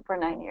Education for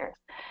 9 years.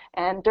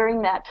 And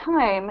during that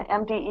time,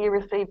 MDE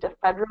received a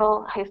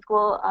federal high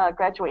school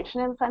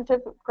graduation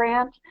incentive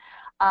grant.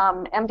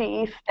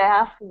 MDE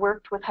staff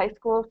worked with high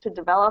schools to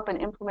develop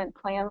and implement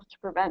plans to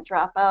prevent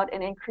dropout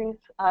and increase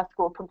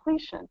school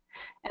completion.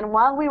 And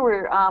while we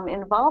were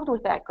involved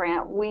with that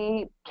grant,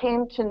 we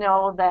came to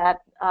know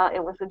that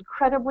it was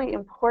incredibly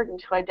important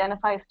to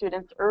identify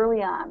students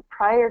early on,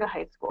 prior to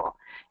high school,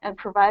 and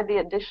provide the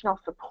additional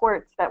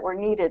supports that were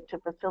needed to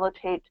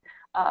facilitate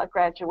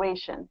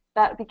graduation.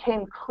 That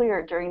became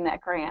clear during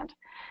that grant.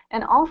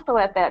 And also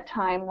at that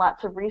time,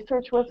 lots of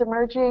research was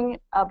emerging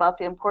about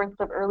the importance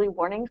of early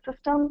warning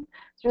systems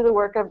through the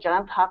work of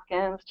Johns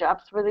Hopkins,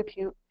 Jobs for the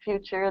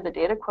Future, the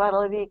Data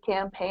Quality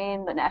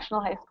Campaign, the National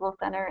High School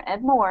Center,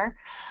 and more.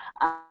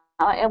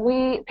 And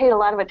we paid a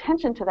lot of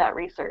attention to that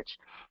research.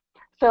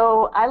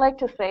 So I like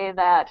to say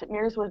that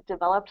MERS was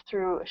developed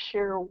through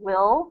sheer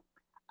will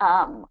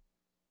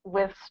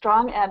with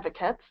strong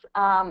advocates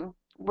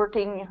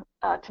working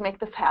to make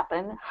this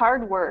happen,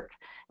 hard work.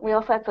 We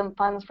also had some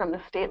funds from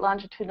the State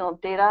Longitudinal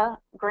Data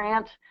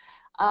Grant.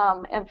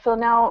 And so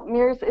now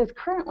MERS is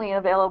currently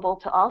available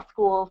to all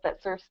schools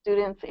that serve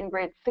students in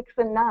grades 6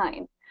 and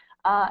 9,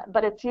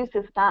 but its use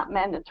is not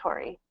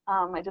mandatory.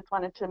 I just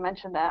wanted to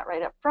mention that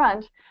right up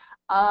front.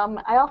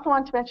 I also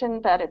want to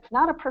mention that it's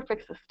not a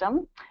perfect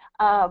system,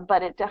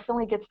 but it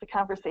definitely gets the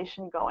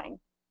conversation going.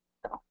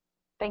 So,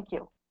 thank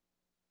you.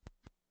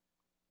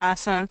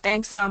 Awesome.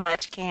 Thanks so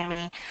much,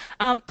 Cami.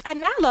 I'd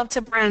now love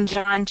to bring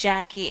John,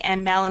 Jackie,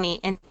 and Melanie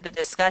into the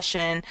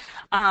discussion.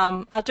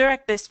 I'll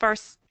direct this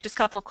first, just a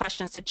couple of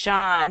questions to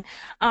John.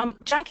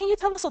 John, can you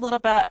tell us a little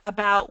bit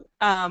about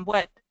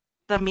what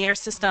the MERS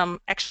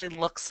system actually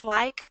looks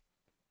like?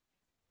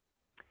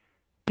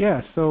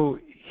 Yeah, so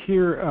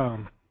here,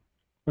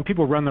 when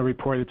people run the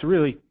report, it's a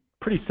really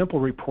pretty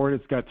simple report.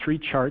 It's got 3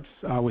 charts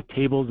with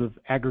tables of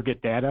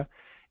aggregate data.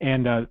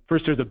 And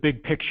first, there's a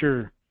big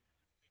picture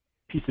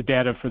piece of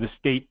data for the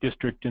state,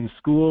 district, and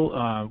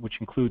school, which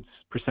includes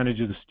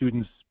percentage of the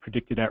students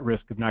predicted at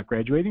risk of not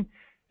graduating.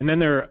 And then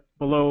there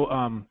below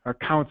are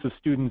counts of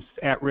students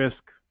at risk,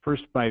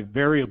 first by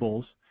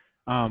variables,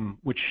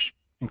 which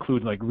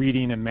include like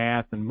reading and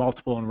math and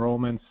multiple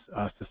enrollments,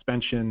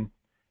 suspension,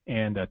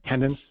 and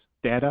attendance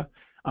data.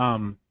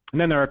 And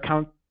then there are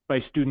counts by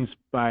students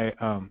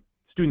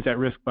at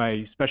risk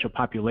by special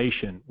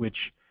population, which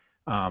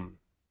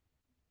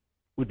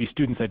would be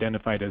students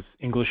identified as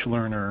English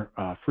learner,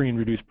 free and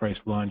reduced price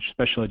lunch,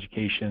 special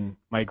education,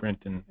 migrant,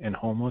 and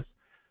homeless.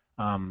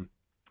 And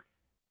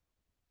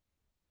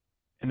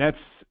that's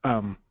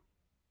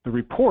the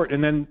report.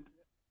 And then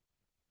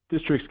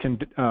districts can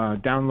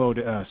download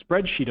a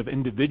spreadsheet of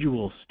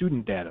individual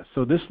student data.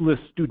 So this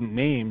lists student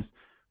names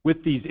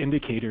with these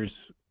indicators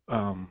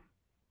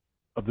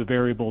of the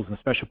variables and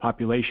special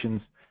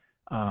populations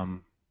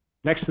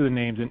next to the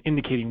names and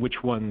indicating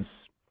which ones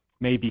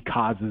may be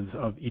causes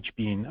of each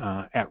being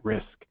at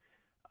risk.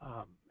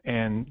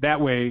 And that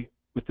way,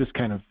 with this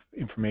kind of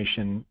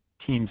information,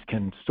 teams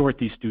can sort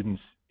these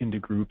students into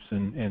groups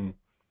and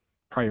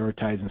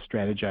prioritize and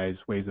strategize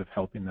ways of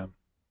helping them.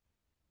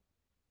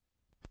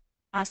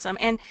 Awesome.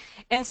 And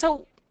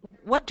so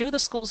what do the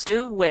schools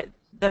do with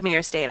the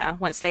MERS data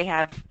once they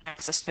have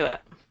access to it?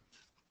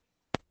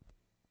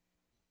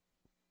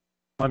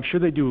 I'm sure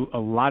they do a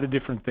lot of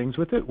different things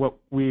with it. What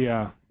we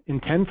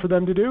intend for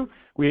them to do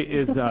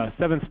is a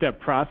 7-step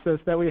process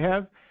that we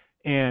have,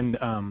 and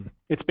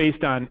it's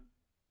based on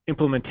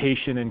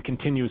implementation and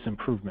continuous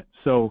improvement.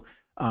 So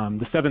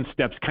the 7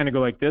 steps kind of go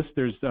like this.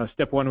 There's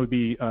step 1 would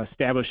be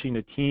establishing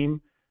a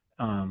team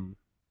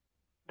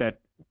that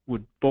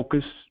would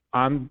focus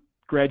on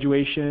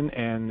graduation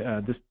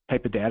and this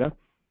type of data.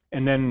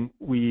 And then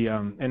we,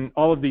 and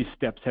all of these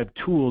steps have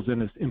tools in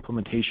this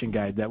implementation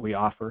guide that we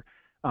offer.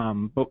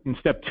 But in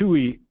step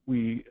 2,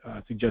 we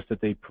suggest that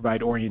they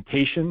provide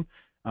orientation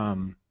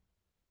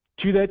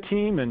to that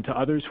team and to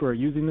others who are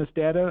using this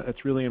data.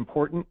 It's really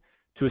important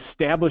to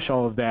establish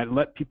all of that,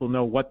 let people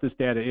know what this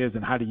data is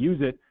and how to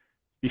use it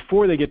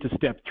before they get to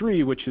step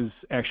 3, which is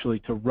actually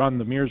to run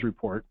the MERS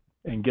report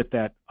and get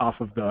that off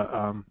of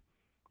the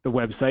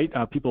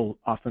website. People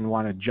often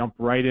want to jump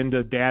right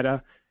into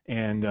data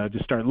and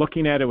just start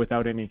looking at it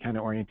without any kind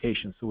of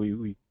orientation. So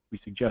we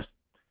suggest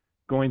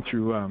going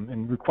through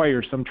and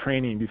require some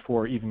training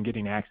before even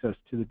getting access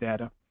to the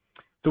data.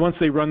 So once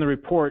they run the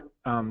report,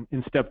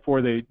 in step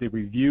 4, they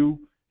review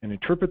and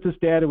interpret this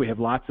data. We have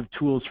lots of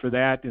tools for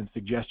that and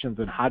suggestions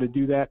on how to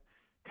do that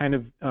kind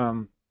of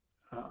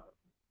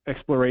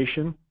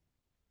exploration.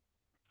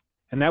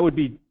 And that would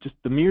be just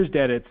the MERS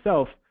data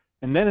itself.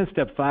 And then in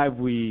step 5,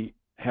 we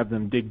have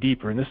them dig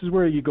deeper. And this is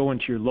where you go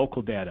into your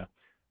local data.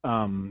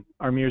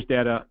 Our MERS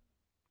data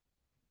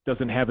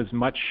doesn't have as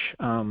much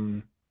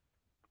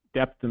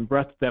depth and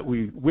breadth that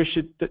we wish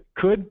it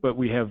could, but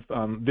we have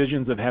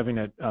visions of having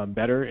it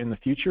better in the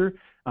future.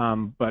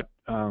 But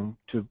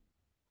to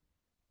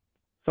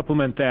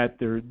supplement that,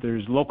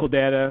 there's local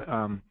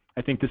data.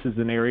 I think this is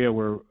an area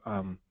where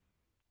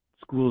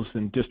schools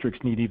and districts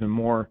need even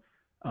more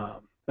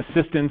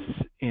assistance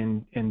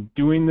in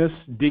doing this,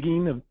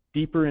 digging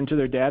deeper into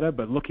their data,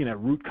 but looking at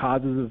root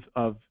causes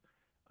of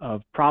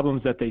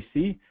problems that they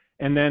see.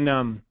 And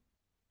then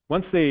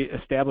once they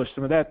establish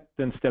some of that,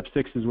 then step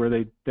 6 is where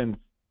they then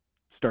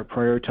start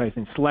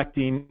prioritizing,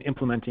 selecting,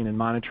 implementing, and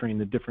monitoring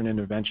the different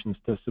interventions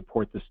to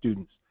support the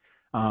students.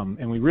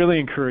 And we really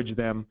encourage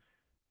them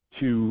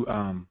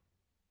to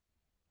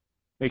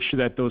make sure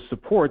that those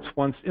supports,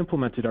 once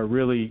implemented, are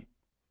really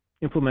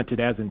implemented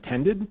as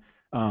intended.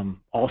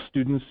 All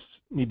students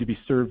need to be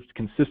served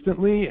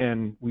consistently,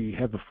 and we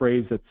have a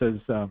phrase that says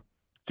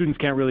students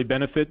can't really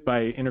benefit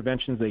by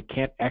interventions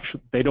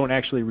they don't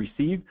actually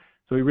receive.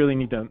 So we really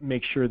need to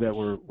make sure that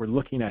we're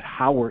looking at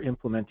how we're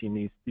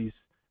implementing these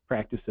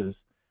practices,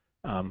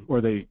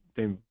 or we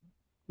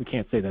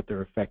can't say that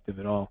they're effective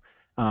at all.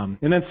 And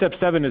then step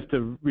 7 is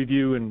to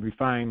review and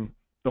refine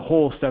the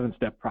whole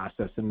 7-step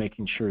process and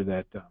making sure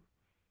that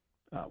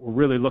we're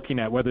really looking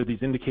at whether these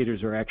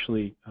indicators are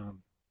actually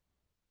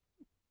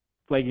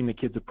flagging the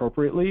kids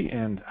appropriately,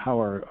 and how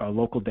our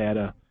local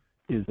data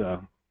is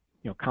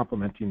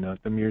complementing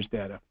the MERS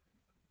data.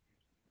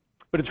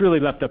 But it's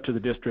really left up to the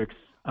districts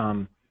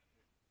on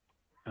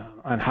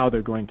how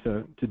they're going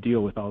to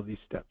deal with all these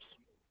steps.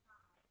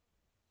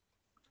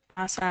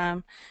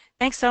 Awesome.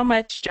 Thanks so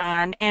much,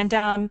 John.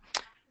 And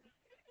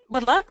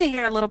would love to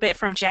hear a little bit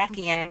from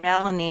Jackie and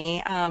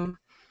Melanie.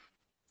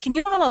 Can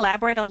you all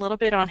elaborate a little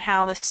bit on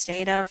how the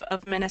state of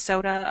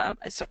Minnesota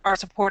are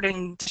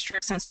supporting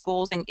districts and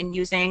schools in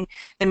using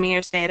the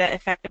MERS data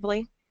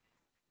effectively?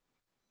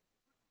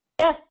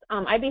 Yes,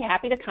 I'd be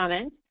happy to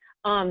comment.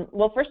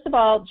 Well, first of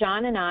all,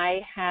 John and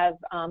I have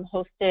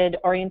hosted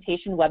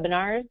orientation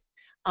webinars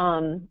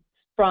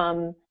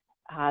from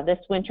this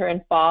winter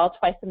and fall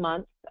twice a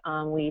month.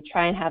 We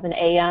try and have an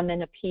AM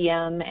and a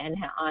PM and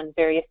on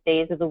various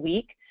days of the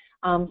week,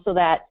 so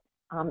that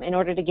in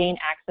order to gain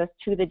access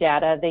to the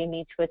data, they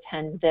need to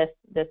attend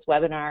this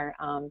webinar.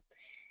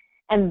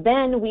 And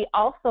then we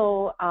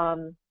also,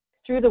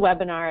 through the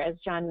webinar, as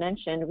John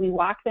mentioned, we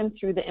walk them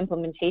through the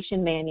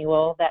implementation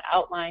manual that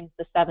outlines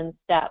the 7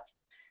 steps.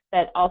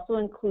 That also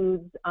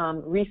includes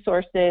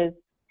resources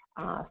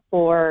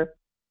for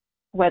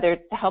whether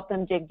it's to help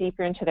them dig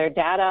deeper into their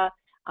data.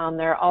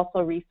 There are also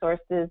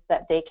resources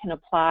that they can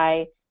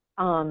apply,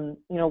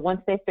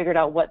 once they've figured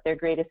out what their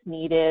greatest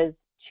need is,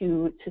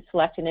 to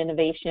select an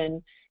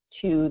innovation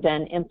to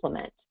then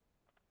implement.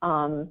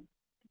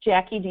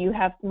 Jackie, do you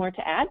have more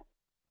to add?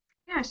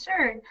 Yeah,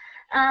 sure.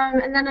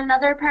 And then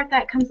another part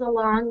that comes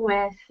along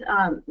with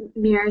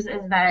MERS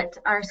is that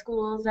our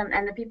schools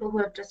and the people who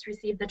have just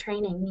received the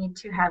training need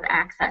to have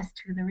access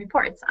to the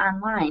reports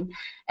online.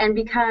 And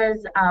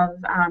because of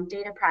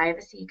data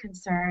privacy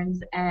concerns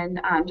and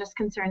just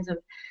concerns of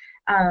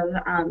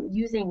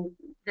using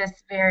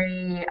this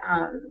very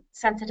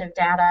sensitive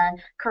data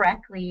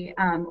correctly,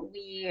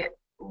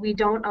 we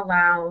don't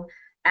allow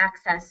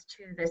access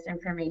to this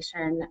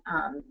information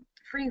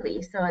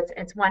freely. So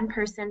it's one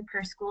person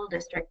per school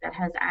district that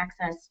has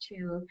access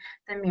to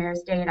the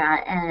MERS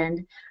data,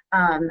 and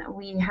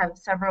we have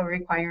several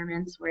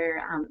requirements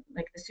where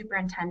like the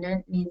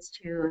superintendent needs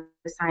to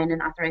sign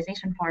an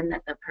authorization form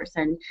that the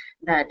person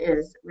that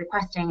is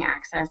requesting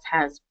access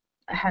has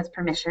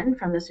permission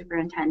from the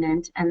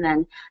superintendent, and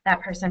then that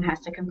person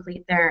has to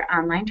complete their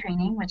online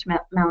training, which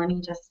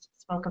Melanie just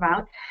spoke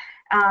about.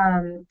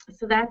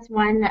 So that's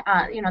one,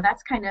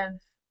 that's kind of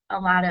a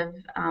lot of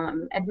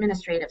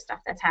administrative stuff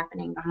that's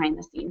happening behind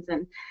the scenes.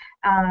 And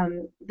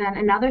then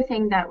another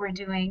thing that we're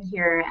doing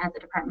here at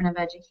the Department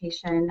of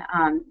Education,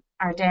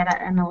 our data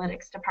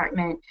analytics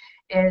department,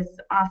 is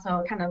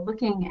also kind of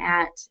looking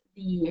at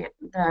the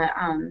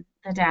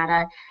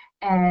data.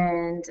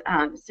 And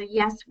so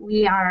yes,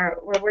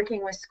 we're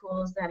working with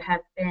schools that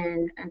have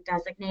been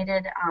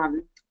designated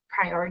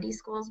priority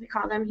schools, we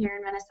call them here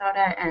in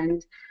Minnesota,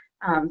 and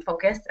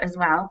focus as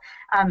well.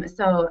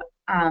 So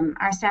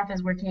our staff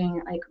is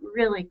working like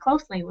really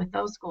closely with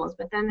those schools,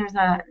 but then there's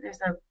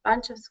a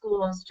bunch of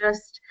schools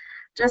just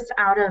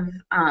out of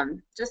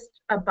just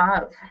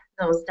above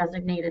those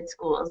designated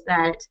schools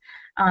that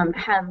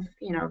have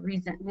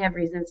we have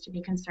reasons to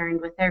be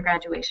concerned with their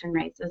graduation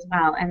rates as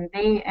well,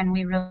 and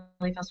we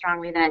really feel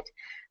strongly that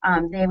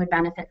they would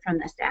benefit from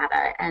this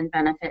data and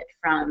benefit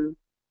from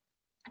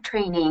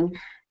training,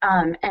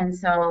 and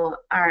so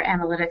our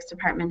analytics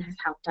department has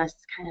helped us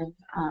kind of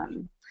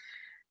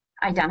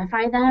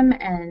identify them,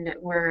 and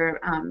we're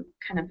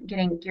kind of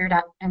getting geared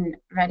up and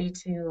ready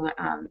to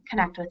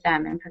connect with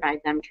them and provide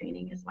them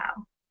training as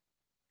well.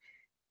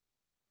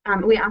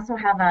 We also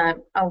have a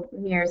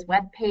MIRS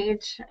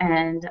webpage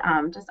and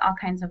just all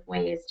kinds of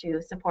ways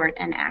to support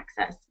and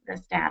access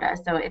this data.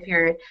 So if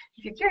you're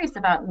curious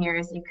about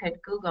MIRS, you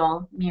could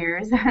Google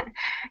MIRS,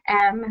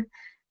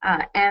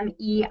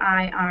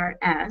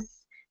 MEIRS,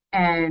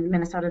 and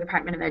Minnesota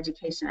Department of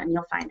Education, and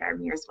you'll find our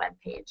MIRS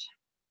webpage.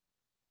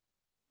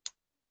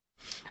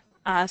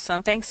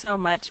 Awesome. Thanks so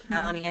much,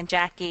 Melanie and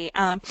Jackie.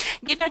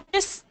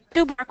 Just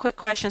two more quick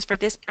questions for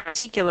this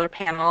particular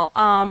panel.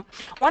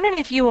 Wondering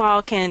if you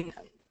all can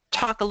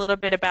talk a little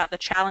bit about the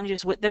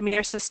challenges with the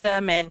MIR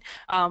system and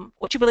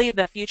what you believe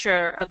the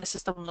future of the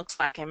system looks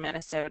like in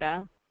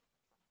Minnesota.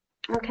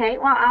 Okay,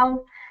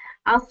 well,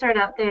 I'll start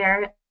out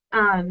there.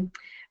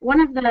 One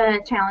of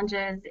the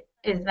challenges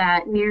is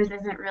that MIRS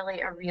isn't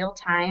really a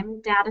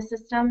real-time data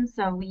system.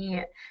 So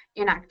we,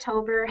 in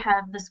October,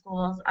 have the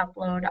schools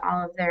upload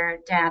all of their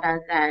data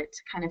that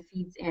kind of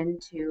feeds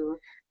into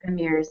the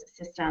MIRS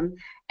system.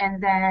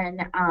 And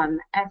then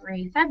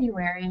every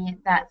February,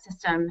 that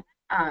system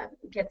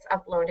gets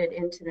uploaded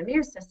into the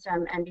MIRS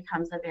system and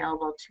becomes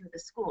available to the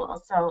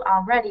school. So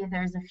already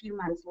there's a few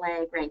months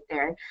lag right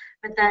there.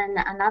 But then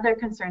another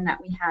concern that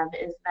we have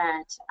is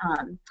that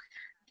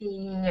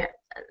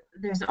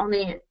there's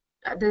only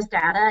this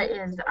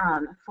data is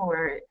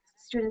for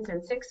students in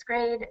 6th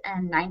grade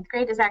and 9th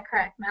grade. Is that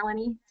correct,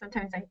 Melanie?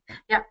 Sometimes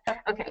yep.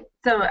 Okay.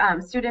 So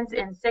students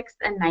in 6th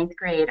and 9th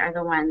grade are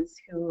the ones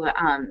who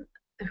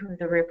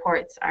the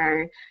reports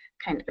are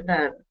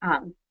the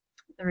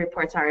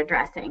reports are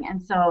addressing.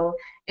 And so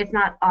it's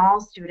not all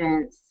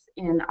students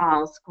in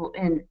all school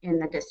in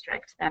the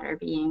district that are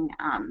being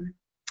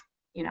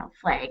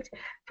flagged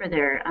for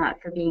their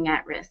for being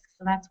at risk.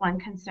 So that's one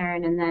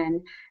concern. And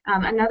then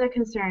another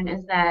concern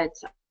is that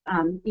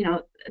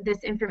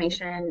this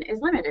information is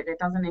limited. It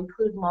doesn't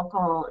include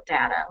local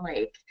data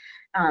like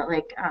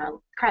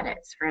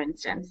credits, for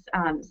instance.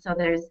 So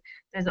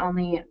there's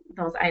only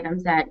those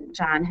items that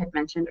John had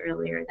mentioned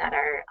earlier that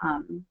are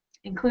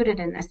included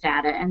in this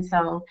data. And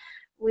so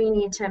we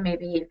need to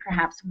maybe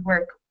perhaps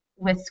work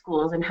with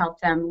schools and help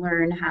them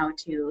learn how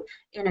to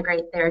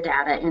integrate their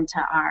data into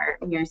our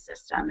MIRS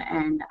system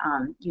and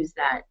use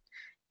that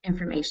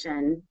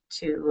information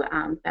to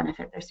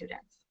benefit their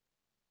students.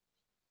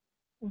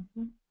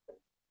 Mm-hmm.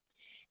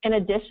 And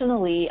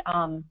additionally,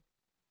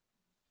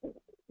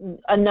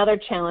 another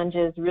challenge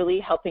is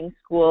really helping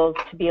schools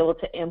to be able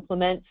to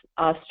implement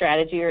a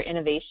strategy or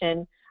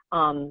innovation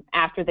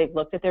after they've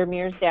looked at their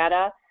MIRS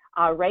data.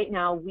 Right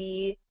now,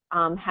 we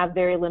have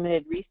very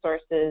limited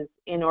resources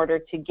in order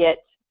to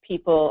get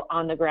people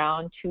on the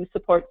ground to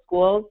support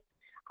schools.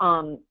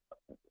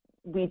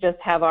 We just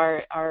have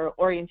our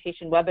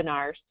orientation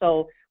webinar.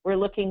 So we're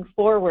looking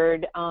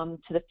forward to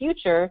the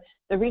future.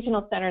 The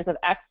Regional Centers of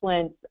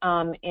Excellence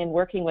in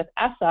working with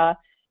ESSA,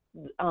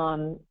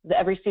 the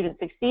Every Student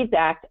Succeeds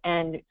Act,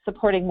 and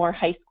supporting more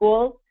high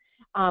schools.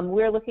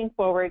 We're looking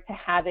forward to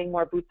having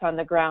more boots on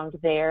the ground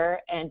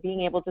there and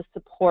being able to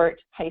support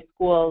high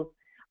schools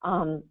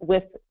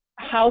with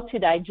how to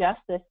digest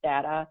this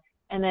data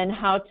and then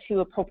how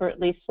to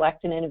appropriately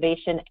select an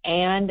innovation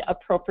and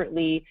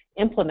appropriately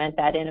implement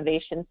that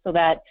innovation so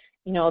that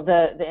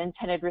the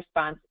intended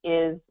response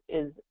is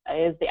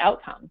the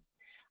outcome.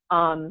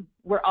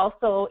 We're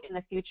also in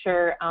the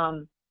future,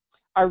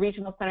 our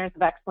regional centers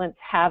of excellence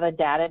have a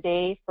data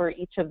day for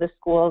each of the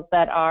schools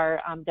that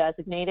are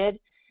designated.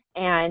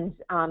 And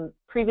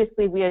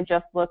previously we had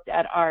just looked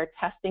at our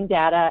testing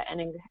data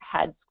and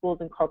had schools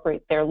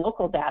incorporate their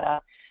local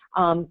data.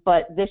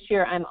 But this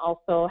year I'm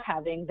also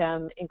having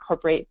them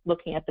incorporate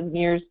looking at the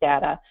MIRS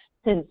data,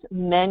 since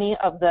many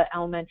of the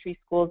elementary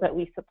schools that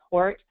we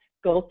support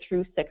go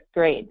through 6th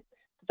grade,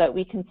 so that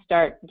we can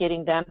start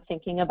getting them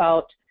thinking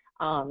about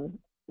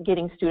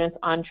getting students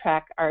on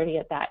track already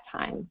at that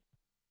time.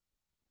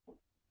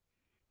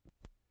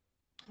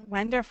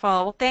 Wonderful.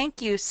 Well,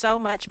 thank you so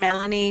much,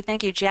 Melanie.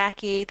 Thank you,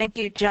 Jackie. Thank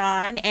you,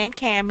 John and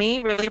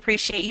Cammie. Really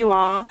appreciate you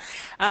all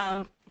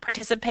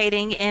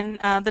participating in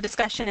the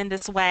discussion in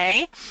this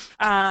way.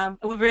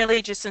 We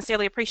really just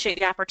sincerely appreciate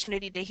the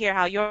opportunity to hear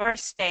how your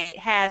state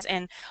has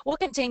and will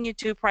continue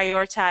to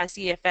prioritize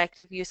the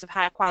effective use of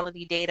high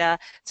quality data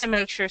to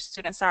make sure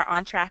students are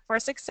on track for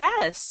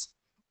success.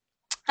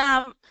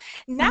 Now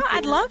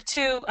I'd love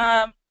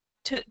to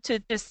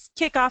just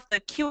kick off the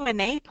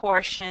Q&A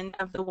portion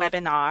of the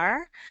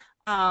webinar.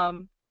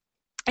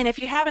 And if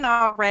you haven't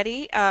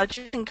already,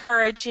 just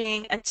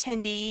encouraging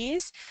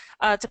attendees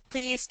to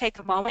please take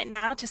a moment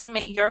now to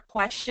submit your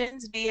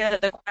questions via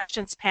the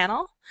questions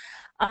panel.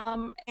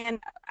 And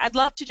I'd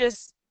love to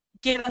just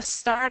get us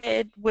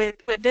started with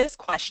this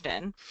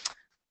question.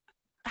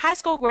 High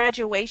school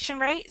graduation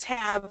rates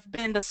have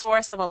been the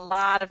source of a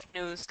lot of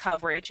news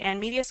coverage and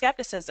media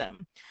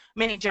skepticism.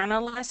 Many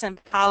journalists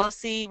and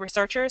policy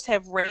researchers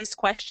have raised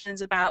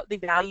questions about the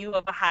value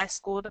of a high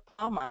school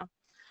diploma.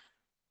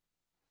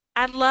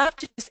 I'd love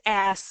to just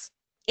ask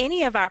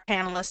any of our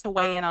panelists to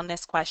weigh in on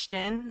this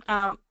question.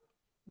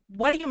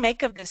 what do you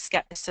make of this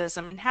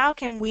skepticism, and how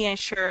can we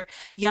ensure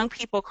young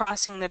people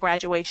crossing the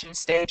graduation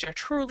stage are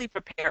truly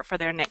prepared for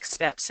their next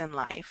steps in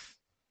life?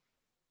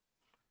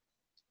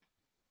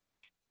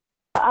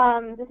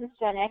 This is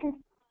Jenny. I can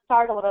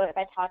start a little bit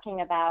by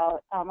talking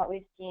about what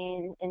we've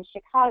seen in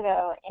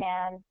Chicago.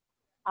 And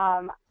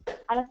on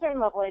a certain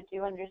level, I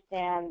do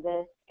understand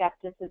the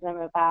skepticism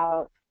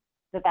about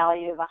the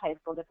value of a high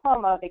school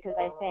diploma, because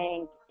I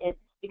think it's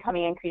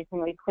becoming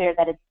increasingly clear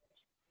that it's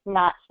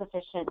not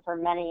sufficient for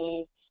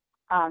many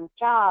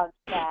jobs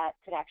that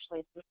could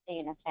actually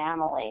sustain a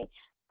family.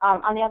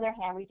 On the other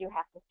hand, we do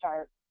have to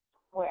start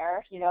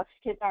where, if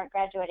kids aren't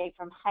graduating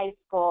from high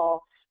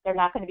school, they're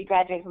not going to be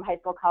graduating from high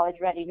school college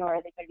ready, nor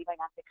are they going to be going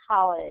off to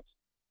college.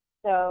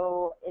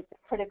 So it's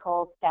a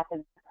critical step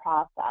in the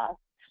process.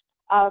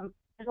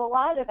 There's a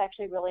lot of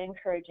actually really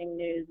encouraging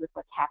news with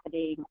what's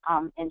happening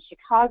in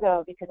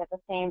Chicago, because at the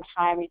same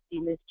time we've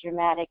seen these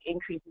dramatic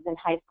increases in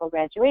high school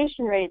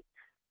graduation rates.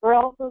 We're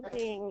also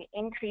seeing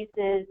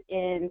increases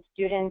in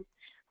students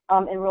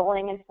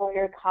enrolling in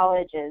four-year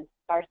colleges.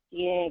 Are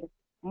seeing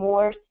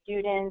more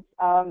students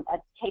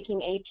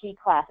taking AP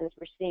classes.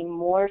 We're seeing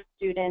more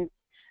students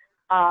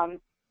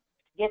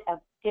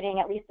getting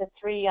at least a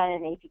 3 on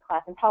an AP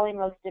class, and probably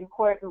most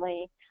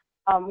importantly,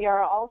 we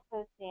are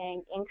also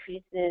seeing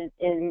increases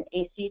in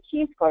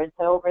ACT scores.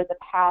 So over the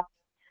past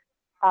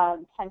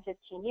 10,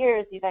 15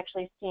 years, we've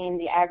actually seen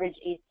the average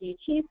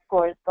ACT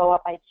scores go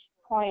up by 2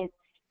 points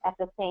at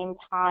the same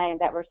time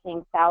that we're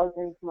seeing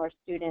thousands more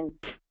students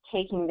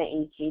taking the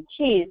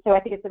ACTs. So I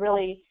think it's a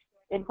really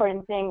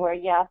important thing where,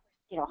 yes,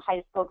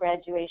 high school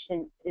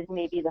graduation is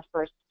maybe the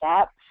first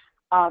step,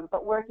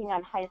 but working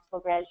on high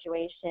school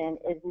graduation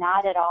is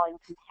not at all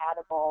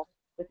incompatible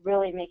with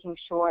really making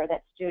sure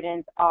that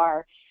students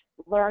are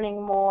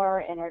learning more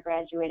and are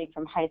graduating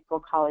from high school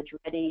college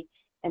ready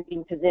and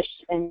being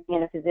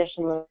in a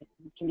position where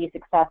they can be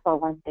successful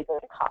once they go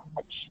to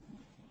college.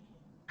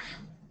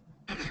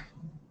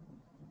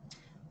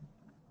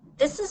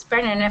 This is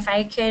Brennan. If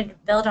I could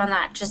build on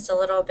that just a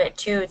little bit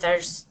too,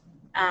 there's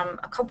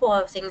a couple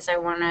of things I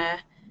want to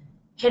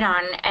hit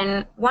on.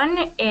 And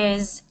one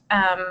is,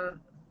 I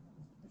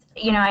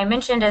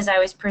mentioned as I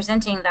was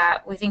presenting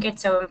that we think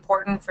it's so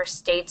important for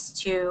states,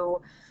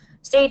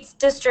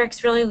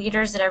 districts, really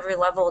leaders at every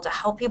level, to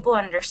help people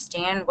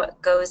understand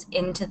what goes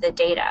into the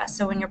data.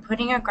 So when you're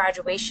putting a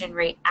graduation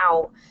rate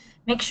out,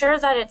 make sure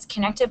that it's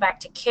connected back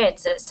to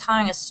kids, that it's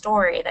telling a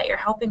story, that you're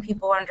helping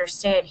people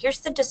understand, here's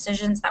the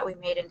decisions that we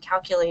made in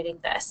calculating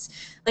this.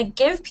 Like,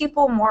 give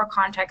people more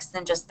context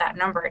than just that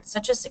number. It's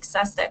such a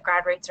success that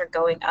grad rates are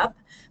going up.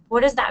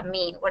 What does that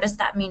mean? What does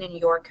that mean in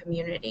your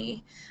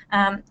community?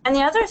 And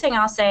the other thing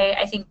I'll say,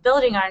 I think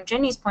building on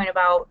Jenny's point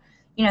about,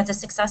 the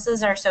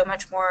successes are so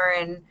much more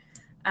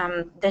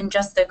than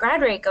just the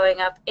grad rate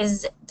going up,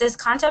 is this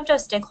concept of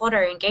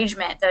stakeholder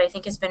engagement that I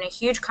think has been a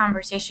huge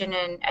conversation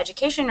in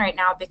education right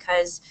now,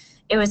 because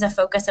it was a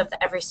focus of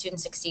the Every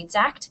Student Succeeds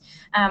Act.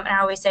 And I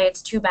always say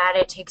it's too bad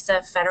it takes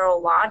a federal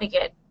law to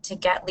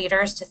get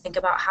leaders to think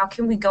about how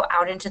can we go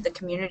out into the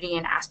community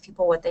and ask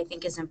people what they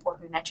think is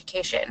important in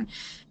education.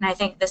 And I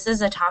think this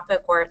is a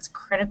topic where it's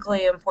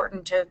critically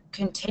important to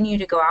continue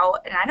to go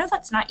out, and I know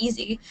that's not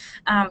easy,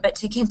 but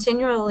to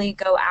continually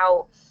go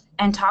out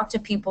and talk to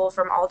people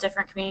from all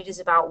different communities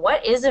about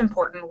what is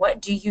important,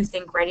 what do you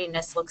think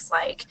readiness looks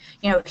like,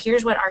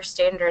 here's what our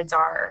standards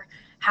are,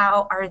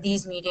 how are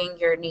these meeting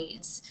your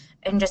needs,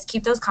 and just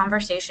keep those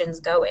conversations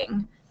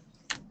going.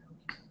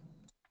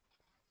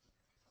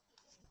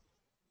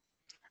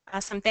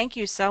 Awesome. Thank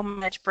you so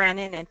much,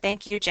 Brandon, and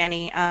thank you,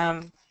 Jenny.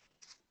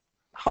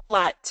 Whole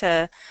lot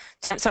to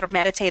sort of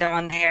meditate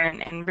on there,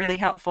 and really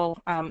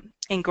helpful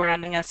in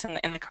grounding us in the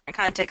current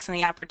context and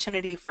the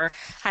opportunity for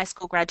high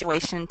school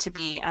graduation to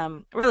be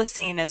really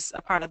seen as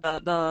a part of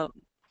the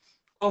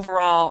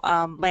overall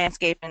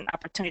landscape and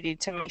opportunity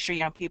to make sure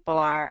young people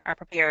are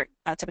prepared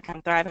to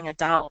become thriving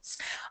adults.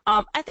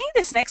 I think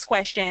this next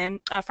question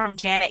from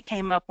Janet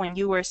came up when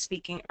you were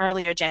speaking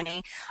earlier,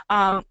 Jenny.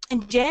 And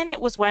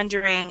Janet was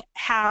wondering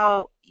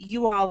how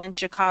you all in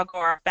Chicago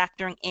are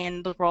factoring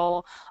in the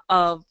role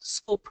of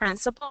school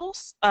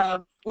principals,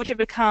 which have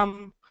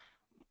become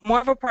more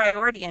of a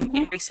priority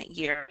in recent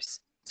years.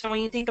 So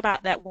when you think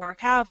about that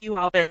work, how have you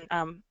all been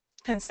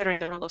considering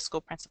the role of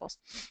school principals?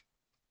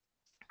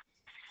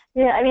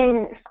 Yeah,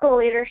 school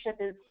leadership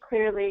is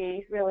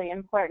clearly really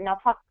important. I'll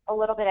talk a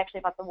little bit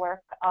actually about the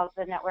work of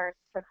the Network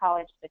for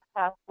College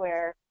Success,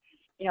 where,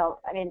 so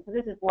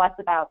this is less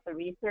about the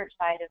research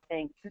side of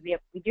things, because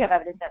we do have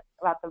evidence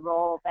about the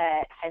role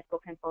that high school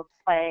principals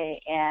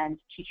play and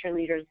teacher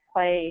leaders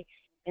play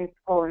in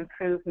school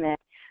improvement.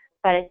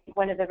 But I think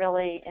one of the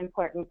really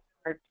important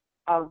parts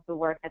of the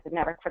work that the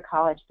Network for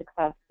College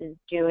Success is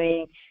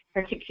doing,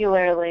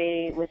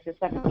 particularly with the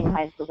 17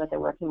 high schools that they're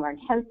working more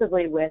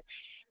intensively with,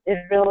 is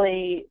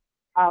really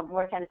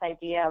work on this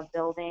idea of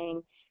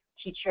building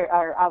teacher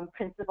or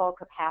principal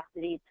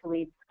capacity to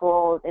lead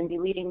schools and be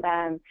leading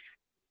them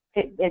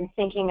and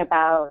thinking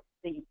about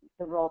the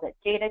role that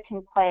data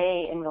can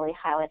play and really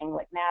highlighting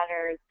what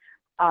matters,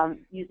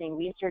 using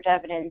research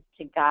evidence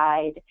to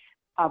guide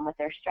what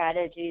their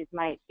strategies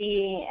might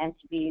be, and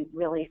to be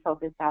really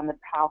focused on the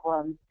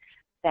problems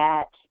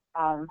that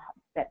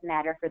that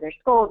matter for their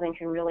schools and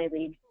can really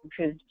lead to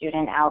improved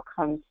student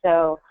outcomes.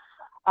 So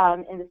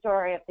in the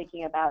story of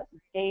thinking about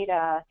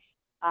data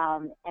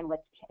and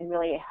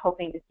really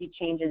hoping to see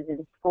changes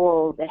in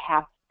schools that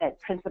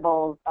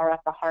principals are at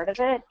the heart of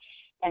it,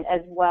 and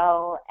as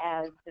well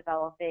as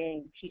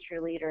developing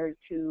teacher leaders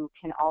who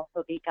can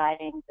also be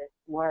guiding this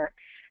work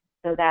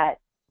so that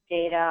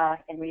data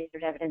and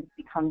research evidence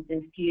becomes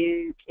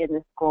infused in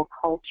the school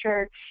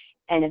culture,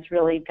 and it's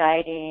really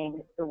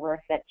guiding the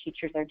work that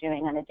teachers are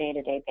doing on a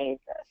day-to-day basis.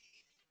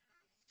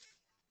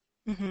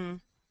 Mm-hmm.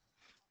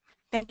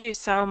 Thank you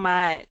so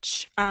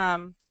much.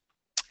 And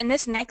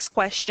this next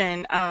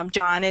question,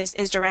 John, is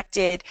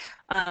directed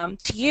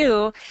to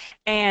you.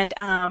 And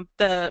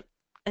the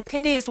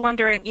attendee is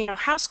wondering,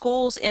 how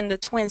schools in the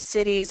Twin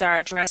Cities are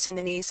addressing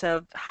the needs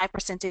of high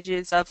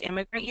percentages of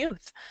immigrant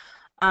youth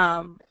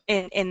in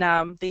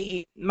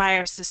the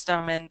Meyer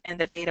system and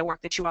the data work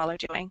that you all are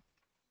doing.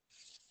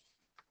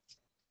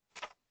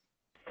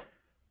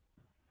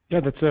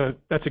 Yeah,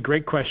 that's a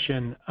great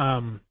question.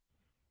 And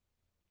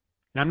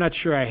I'm not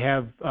sure I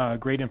have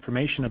great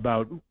information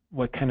about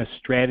what kind of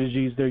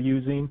strategies they're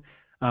using.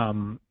 I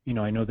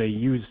know they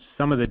use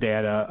some of the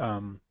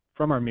data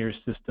from our mirror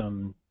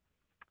system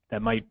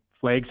that might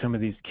flag some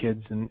of these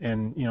kids,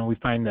 and we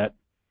find that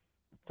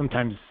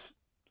sometimes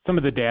some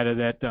of the data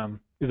that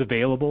is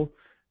available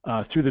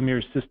through the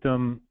mirror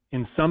system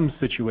in some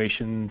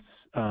situations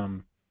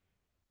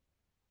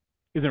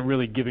isn't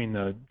really giving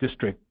the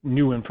district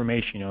new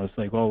information. It's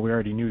like, well, we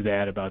already knew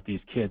that about these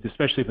kids,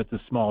 especially if it's a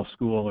small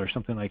school or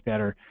something like that.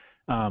 Or,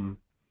 I'm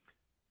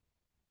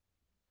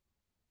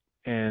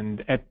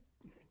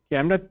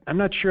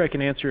not sure I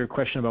can answer your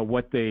question about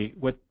what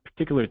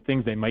particular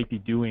things they might be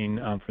doing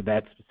for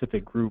that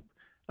specific group.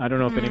 I don't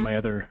know if any of my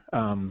other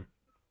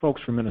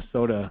folks from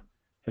Minnesota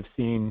have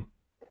seen.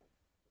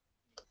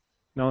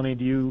 Melanie,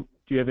 do you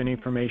have any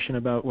information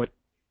about what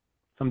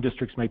some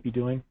districts might be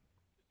doing?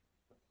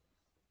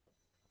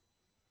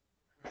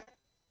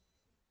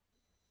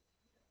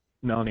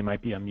 Melanie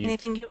might be on mute.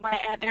 Anything you want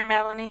to add there,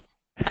 Melanie?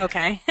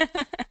 Okay.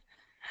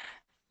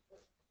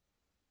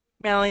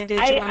 Melanie, did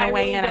you want to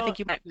weigh in? I think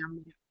you might be on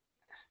mute.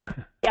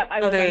 Yep,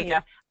 I was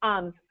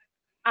on mute.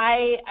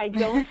 I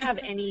don't have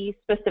any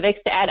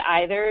specifics to add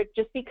either,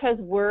 just because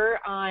we're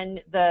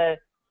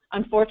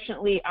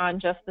unfortunately on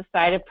just the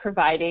side of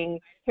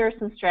providing, here are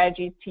some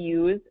strategies to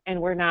use,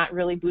 and we're not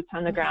really boots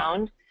on the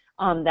ground.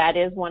 That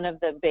is one of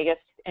the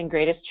biggest and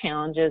greatest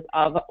challenges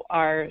of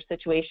our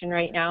situation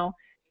right now.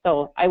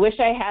 So I wish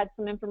I had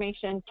some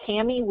information.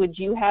 Cami, would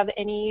you have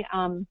any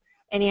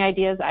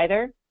ideas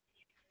either?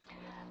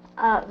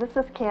 This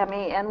is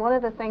Cami, and one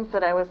of the things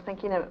that I was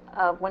thinking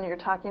of when you're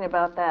talking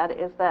about that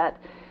is that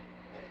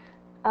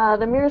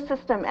the mirror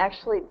system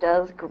actually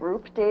does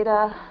group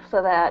data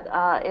so that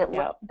it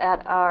looks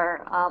at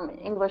our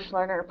English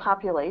learner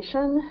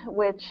population,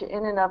 which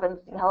in and of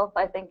itself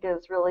I think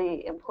is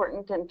really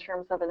important in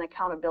terms of an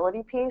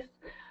accountability piece.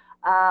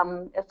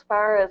 As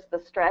far as the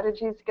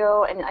strategies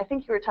go, and I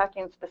think you were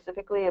talking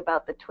specifically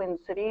about the Twin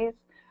Cities,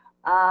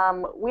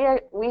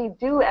 we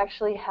do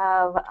actually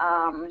have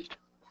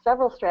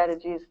several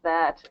strategies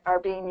that are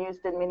being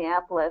used in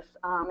Minneapolis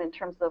in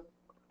terms of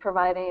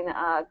providing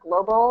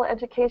global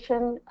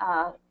education.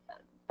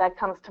 That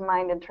comes to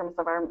mind in terms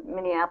of our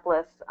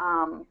Minneapolis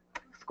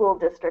school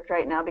district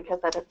right now, because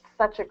that is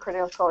such a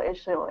critical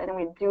issue, and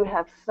we do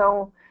have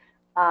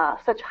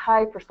such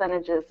high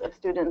percentages of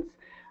students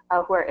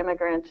who are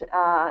immigrant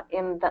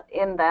in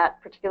that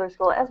particular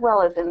school, as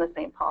well as in the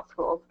St. Paul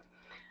schools.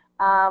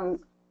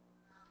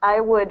 I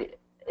would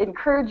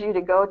encourage you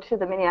to go to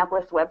the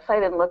Minneapolis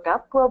website and look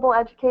up global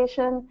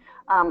education.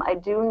 I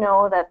do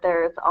know that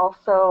there's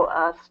also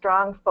a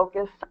strong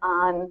focus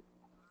on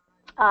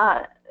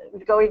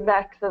going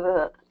back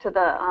to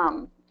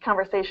the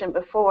conversation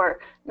before,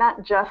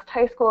 not just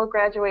high school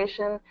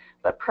graduation,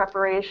 but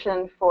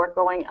preparation for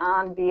going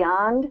on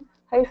beyond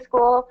high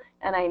school.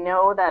 And I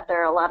know that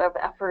there are a lot of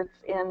efforts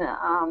in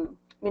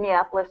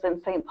Minneapolis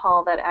and St.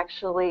 Paul that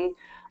actually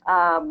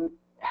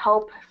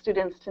help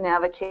students to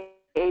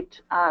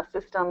navigate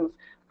systems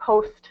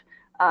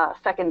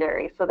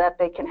post-secondary so that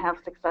they can have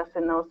success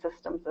in those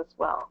systems as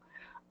well,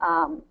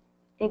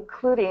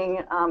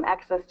 including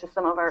access to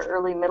some of our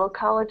early middle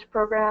college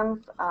programs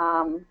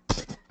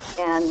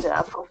and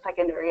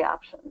post-secondary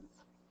options.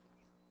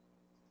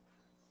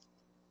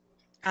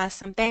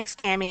 Awesome. Thanks,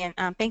 Cami,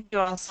 and thank you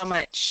all so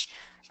much,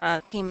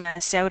 Team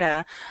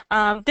Minnesota.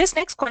 This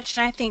next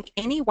question, I think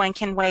anyone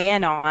can weigh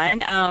in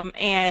on,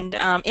 and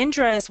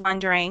Indra is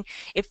wondering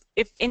if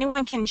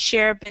anyone can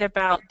share a bit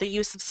about the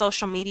use of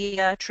social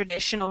media,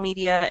 traditional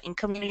media, and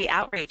community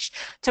outreach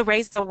to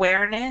raise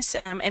awareness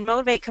and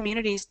motivate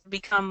communities to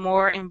become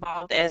more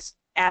involved as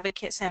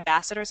advocates,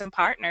 ambassadors, and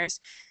partners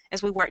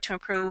as we work to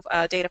improve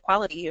quality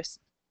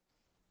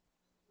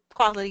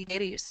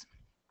data use.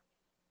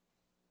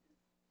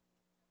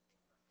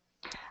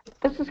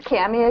 This is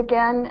Cami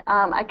again.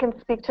 I can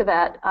speak to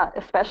that,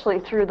 especially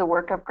through the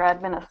work of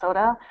Grad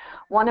Minnesota.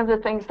 One of the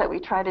things that we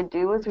try to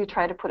do is we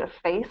try to put a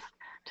face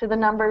to the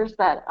numbers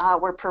that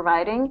we're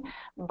providing,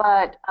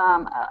 but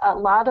a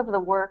lot of the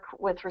work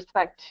with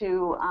respect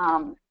to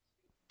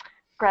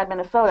Grad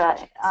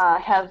Minnesota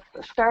has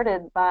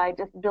started by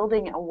just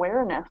building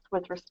awareness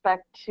with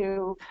respect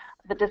to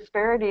the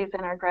disparities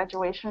in our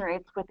graduation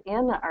rates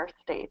within our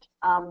state,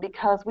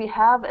 because we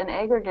have an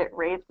aggregate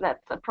rate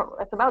that's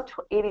about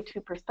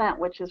 82%,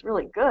 which is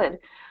really good.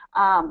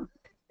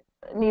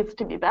 Needs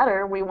to be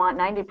better. We want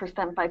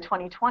 90% by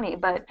 2020,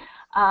 but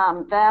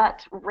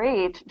that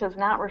rate does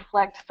not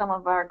reflect some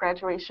of our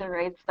graduation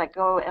rates that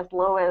go as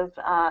low as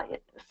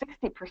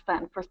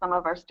 60% for some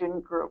of our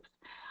student groups.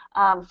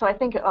 So I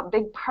think a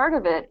big part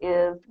of it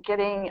is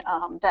getting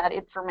that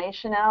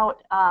information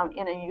out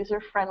in a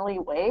user-friendly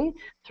way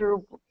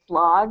through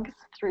blogs,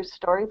 through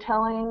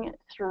storytelling,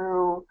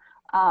 through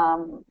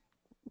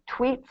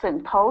tweets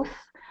and posts,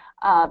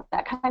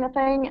 that kind of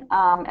thing,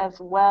 as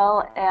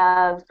well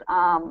as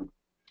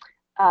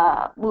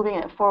moving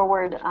it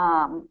forward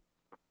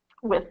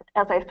with,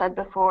 as I said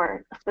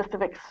before,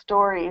 specific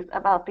stories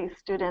about these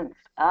students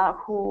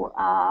who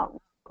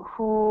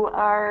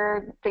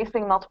are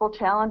facing multiple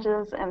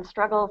challenges and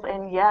struggles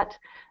and yet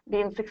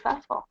being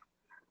successful.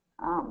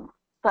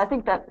 So I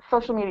think that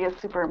social media is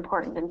super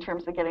important in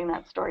terms of getting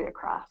that story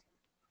across.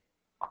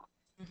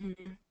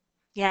 Mm-hmm.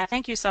 Yeah,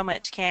 thank you so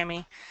much,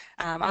 Cami.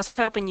 I was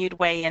hoping you'd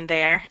weigh in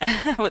there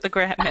with the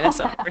Grad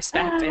Minnesota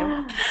perspective.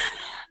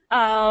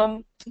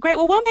 Great.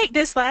 Well, we'll make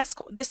this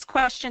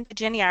question to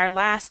Jenny our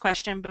last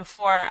question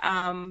before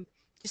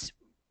just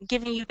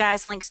giving you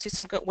guys links to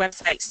some good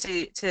websites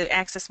to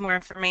access more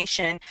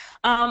information.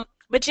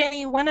 But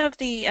Jenny, one of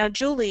the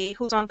Julie,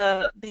 who's on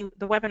the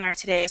webinar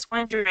today, is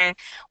wondering,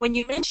 when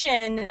you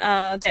mentioned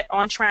that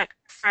on-track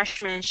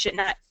freshmen should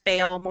not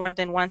fail more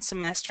than one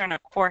semester in a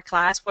core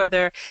class,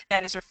 whether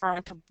that is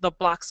referring to the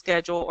block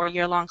schedule or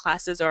year-long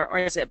classes, or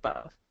is it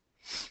both?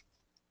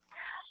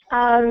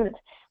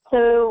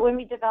 So when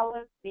we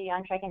developed the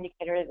on-track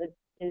indicator, it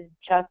is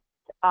just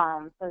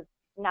so it's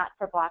not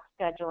for block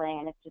scheduling,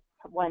 and it's just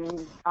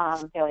one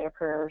failure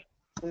per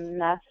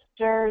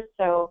semester.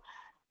 So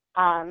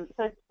so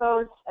it's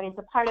both. I mean,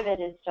 so part of it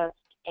is just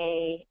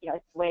a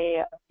it's a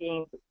way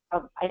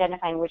of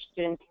identifying which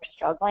students are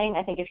struggling.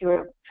 I think if you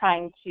were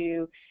trying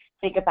to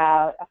think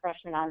about a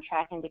freshman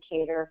on-track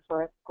indicator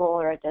for a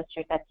school or a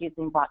district that's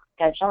using block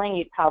scheduling,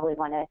 you'd probably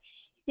want to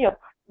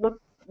look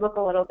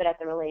a little bit at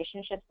the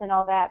relationships and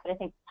all that, but I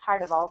think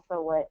part of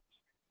also what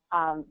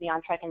the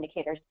on-track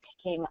indicators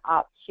came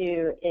up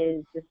to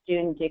is the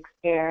student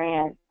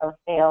experience of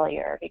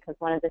failure, because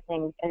one of the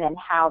things, and then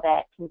how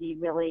that can be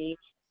really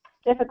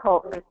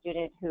difficult for a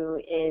student who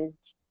is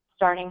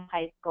starting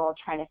high school,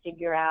 trying to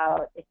figure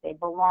out if they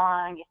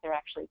belong, if they're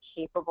actually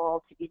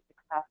capable to be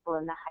successful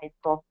in the high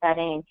school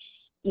setting,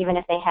 even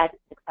if they had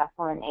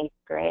successful in 8th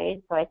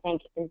grade. So I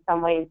think in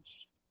some ways,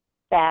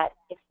 that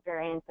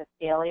experience of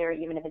failure,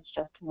 even if it's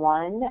just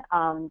one,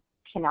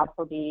 can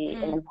also be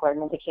an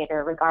important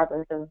indicator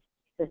regardless of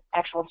the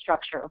actual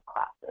structure of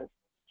classes.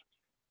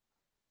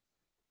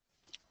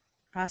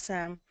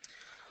 Awesome.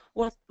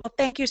 Well,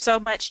 thank you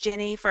so much,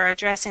 Jenny, for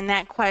addressing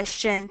that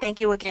question.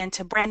 Thank you again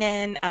to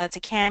Brennan, to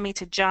Cami,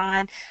 to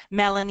John,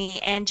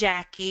 Melanie, and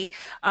Jackie.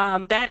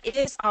 That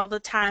is all the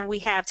time we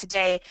have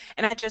today,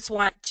 and I just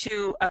want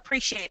to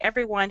appreciate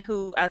everyone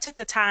who took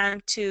the time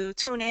to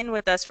tune in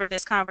with us for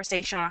this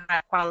conversation on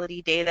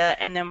high-quality data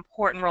and the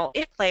important role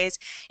it plays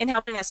in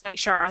helping us make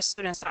sure our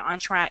students are on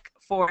track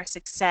for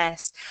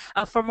success.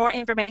 For more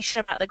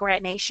information about the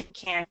GradNation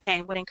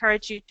campaign, would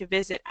encourage you to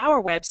visit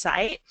our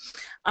website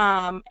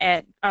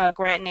at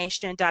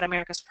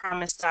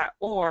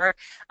gradnation.americaspromise.org,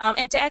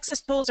 and to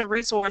access tools and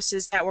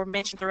resources that were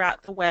mentioned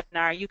throughout the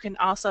webinar. You can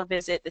also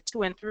visit the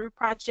To and Through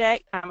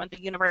Project on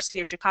the University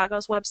of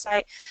Chicago's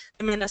website,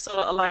 the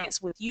Minnesota Alliance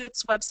with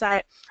Youth's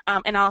website,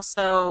 and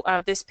also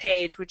this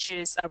page, which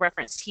is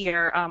referenced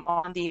here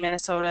on the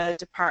Minnesota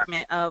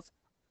Department of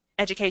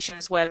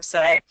Education's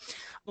website.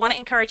 I want to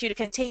encourage you to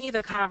continue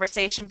the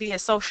conversation via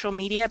social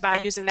media by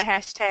using the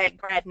hashtag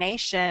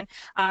GradNation.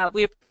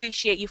 We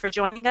appreciate you for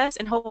joining us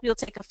and hope you'll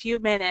take a few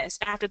minutes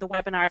after the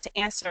webinar to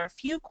answer a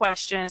few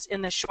questions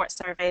in the short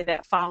survey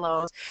that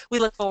follows. We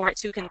look forward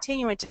to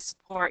continuing to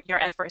support your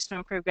efforts to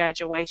improve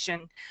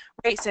graduation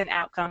rates and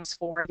outcomes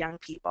for young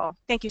people.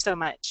 Thank you so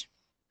much.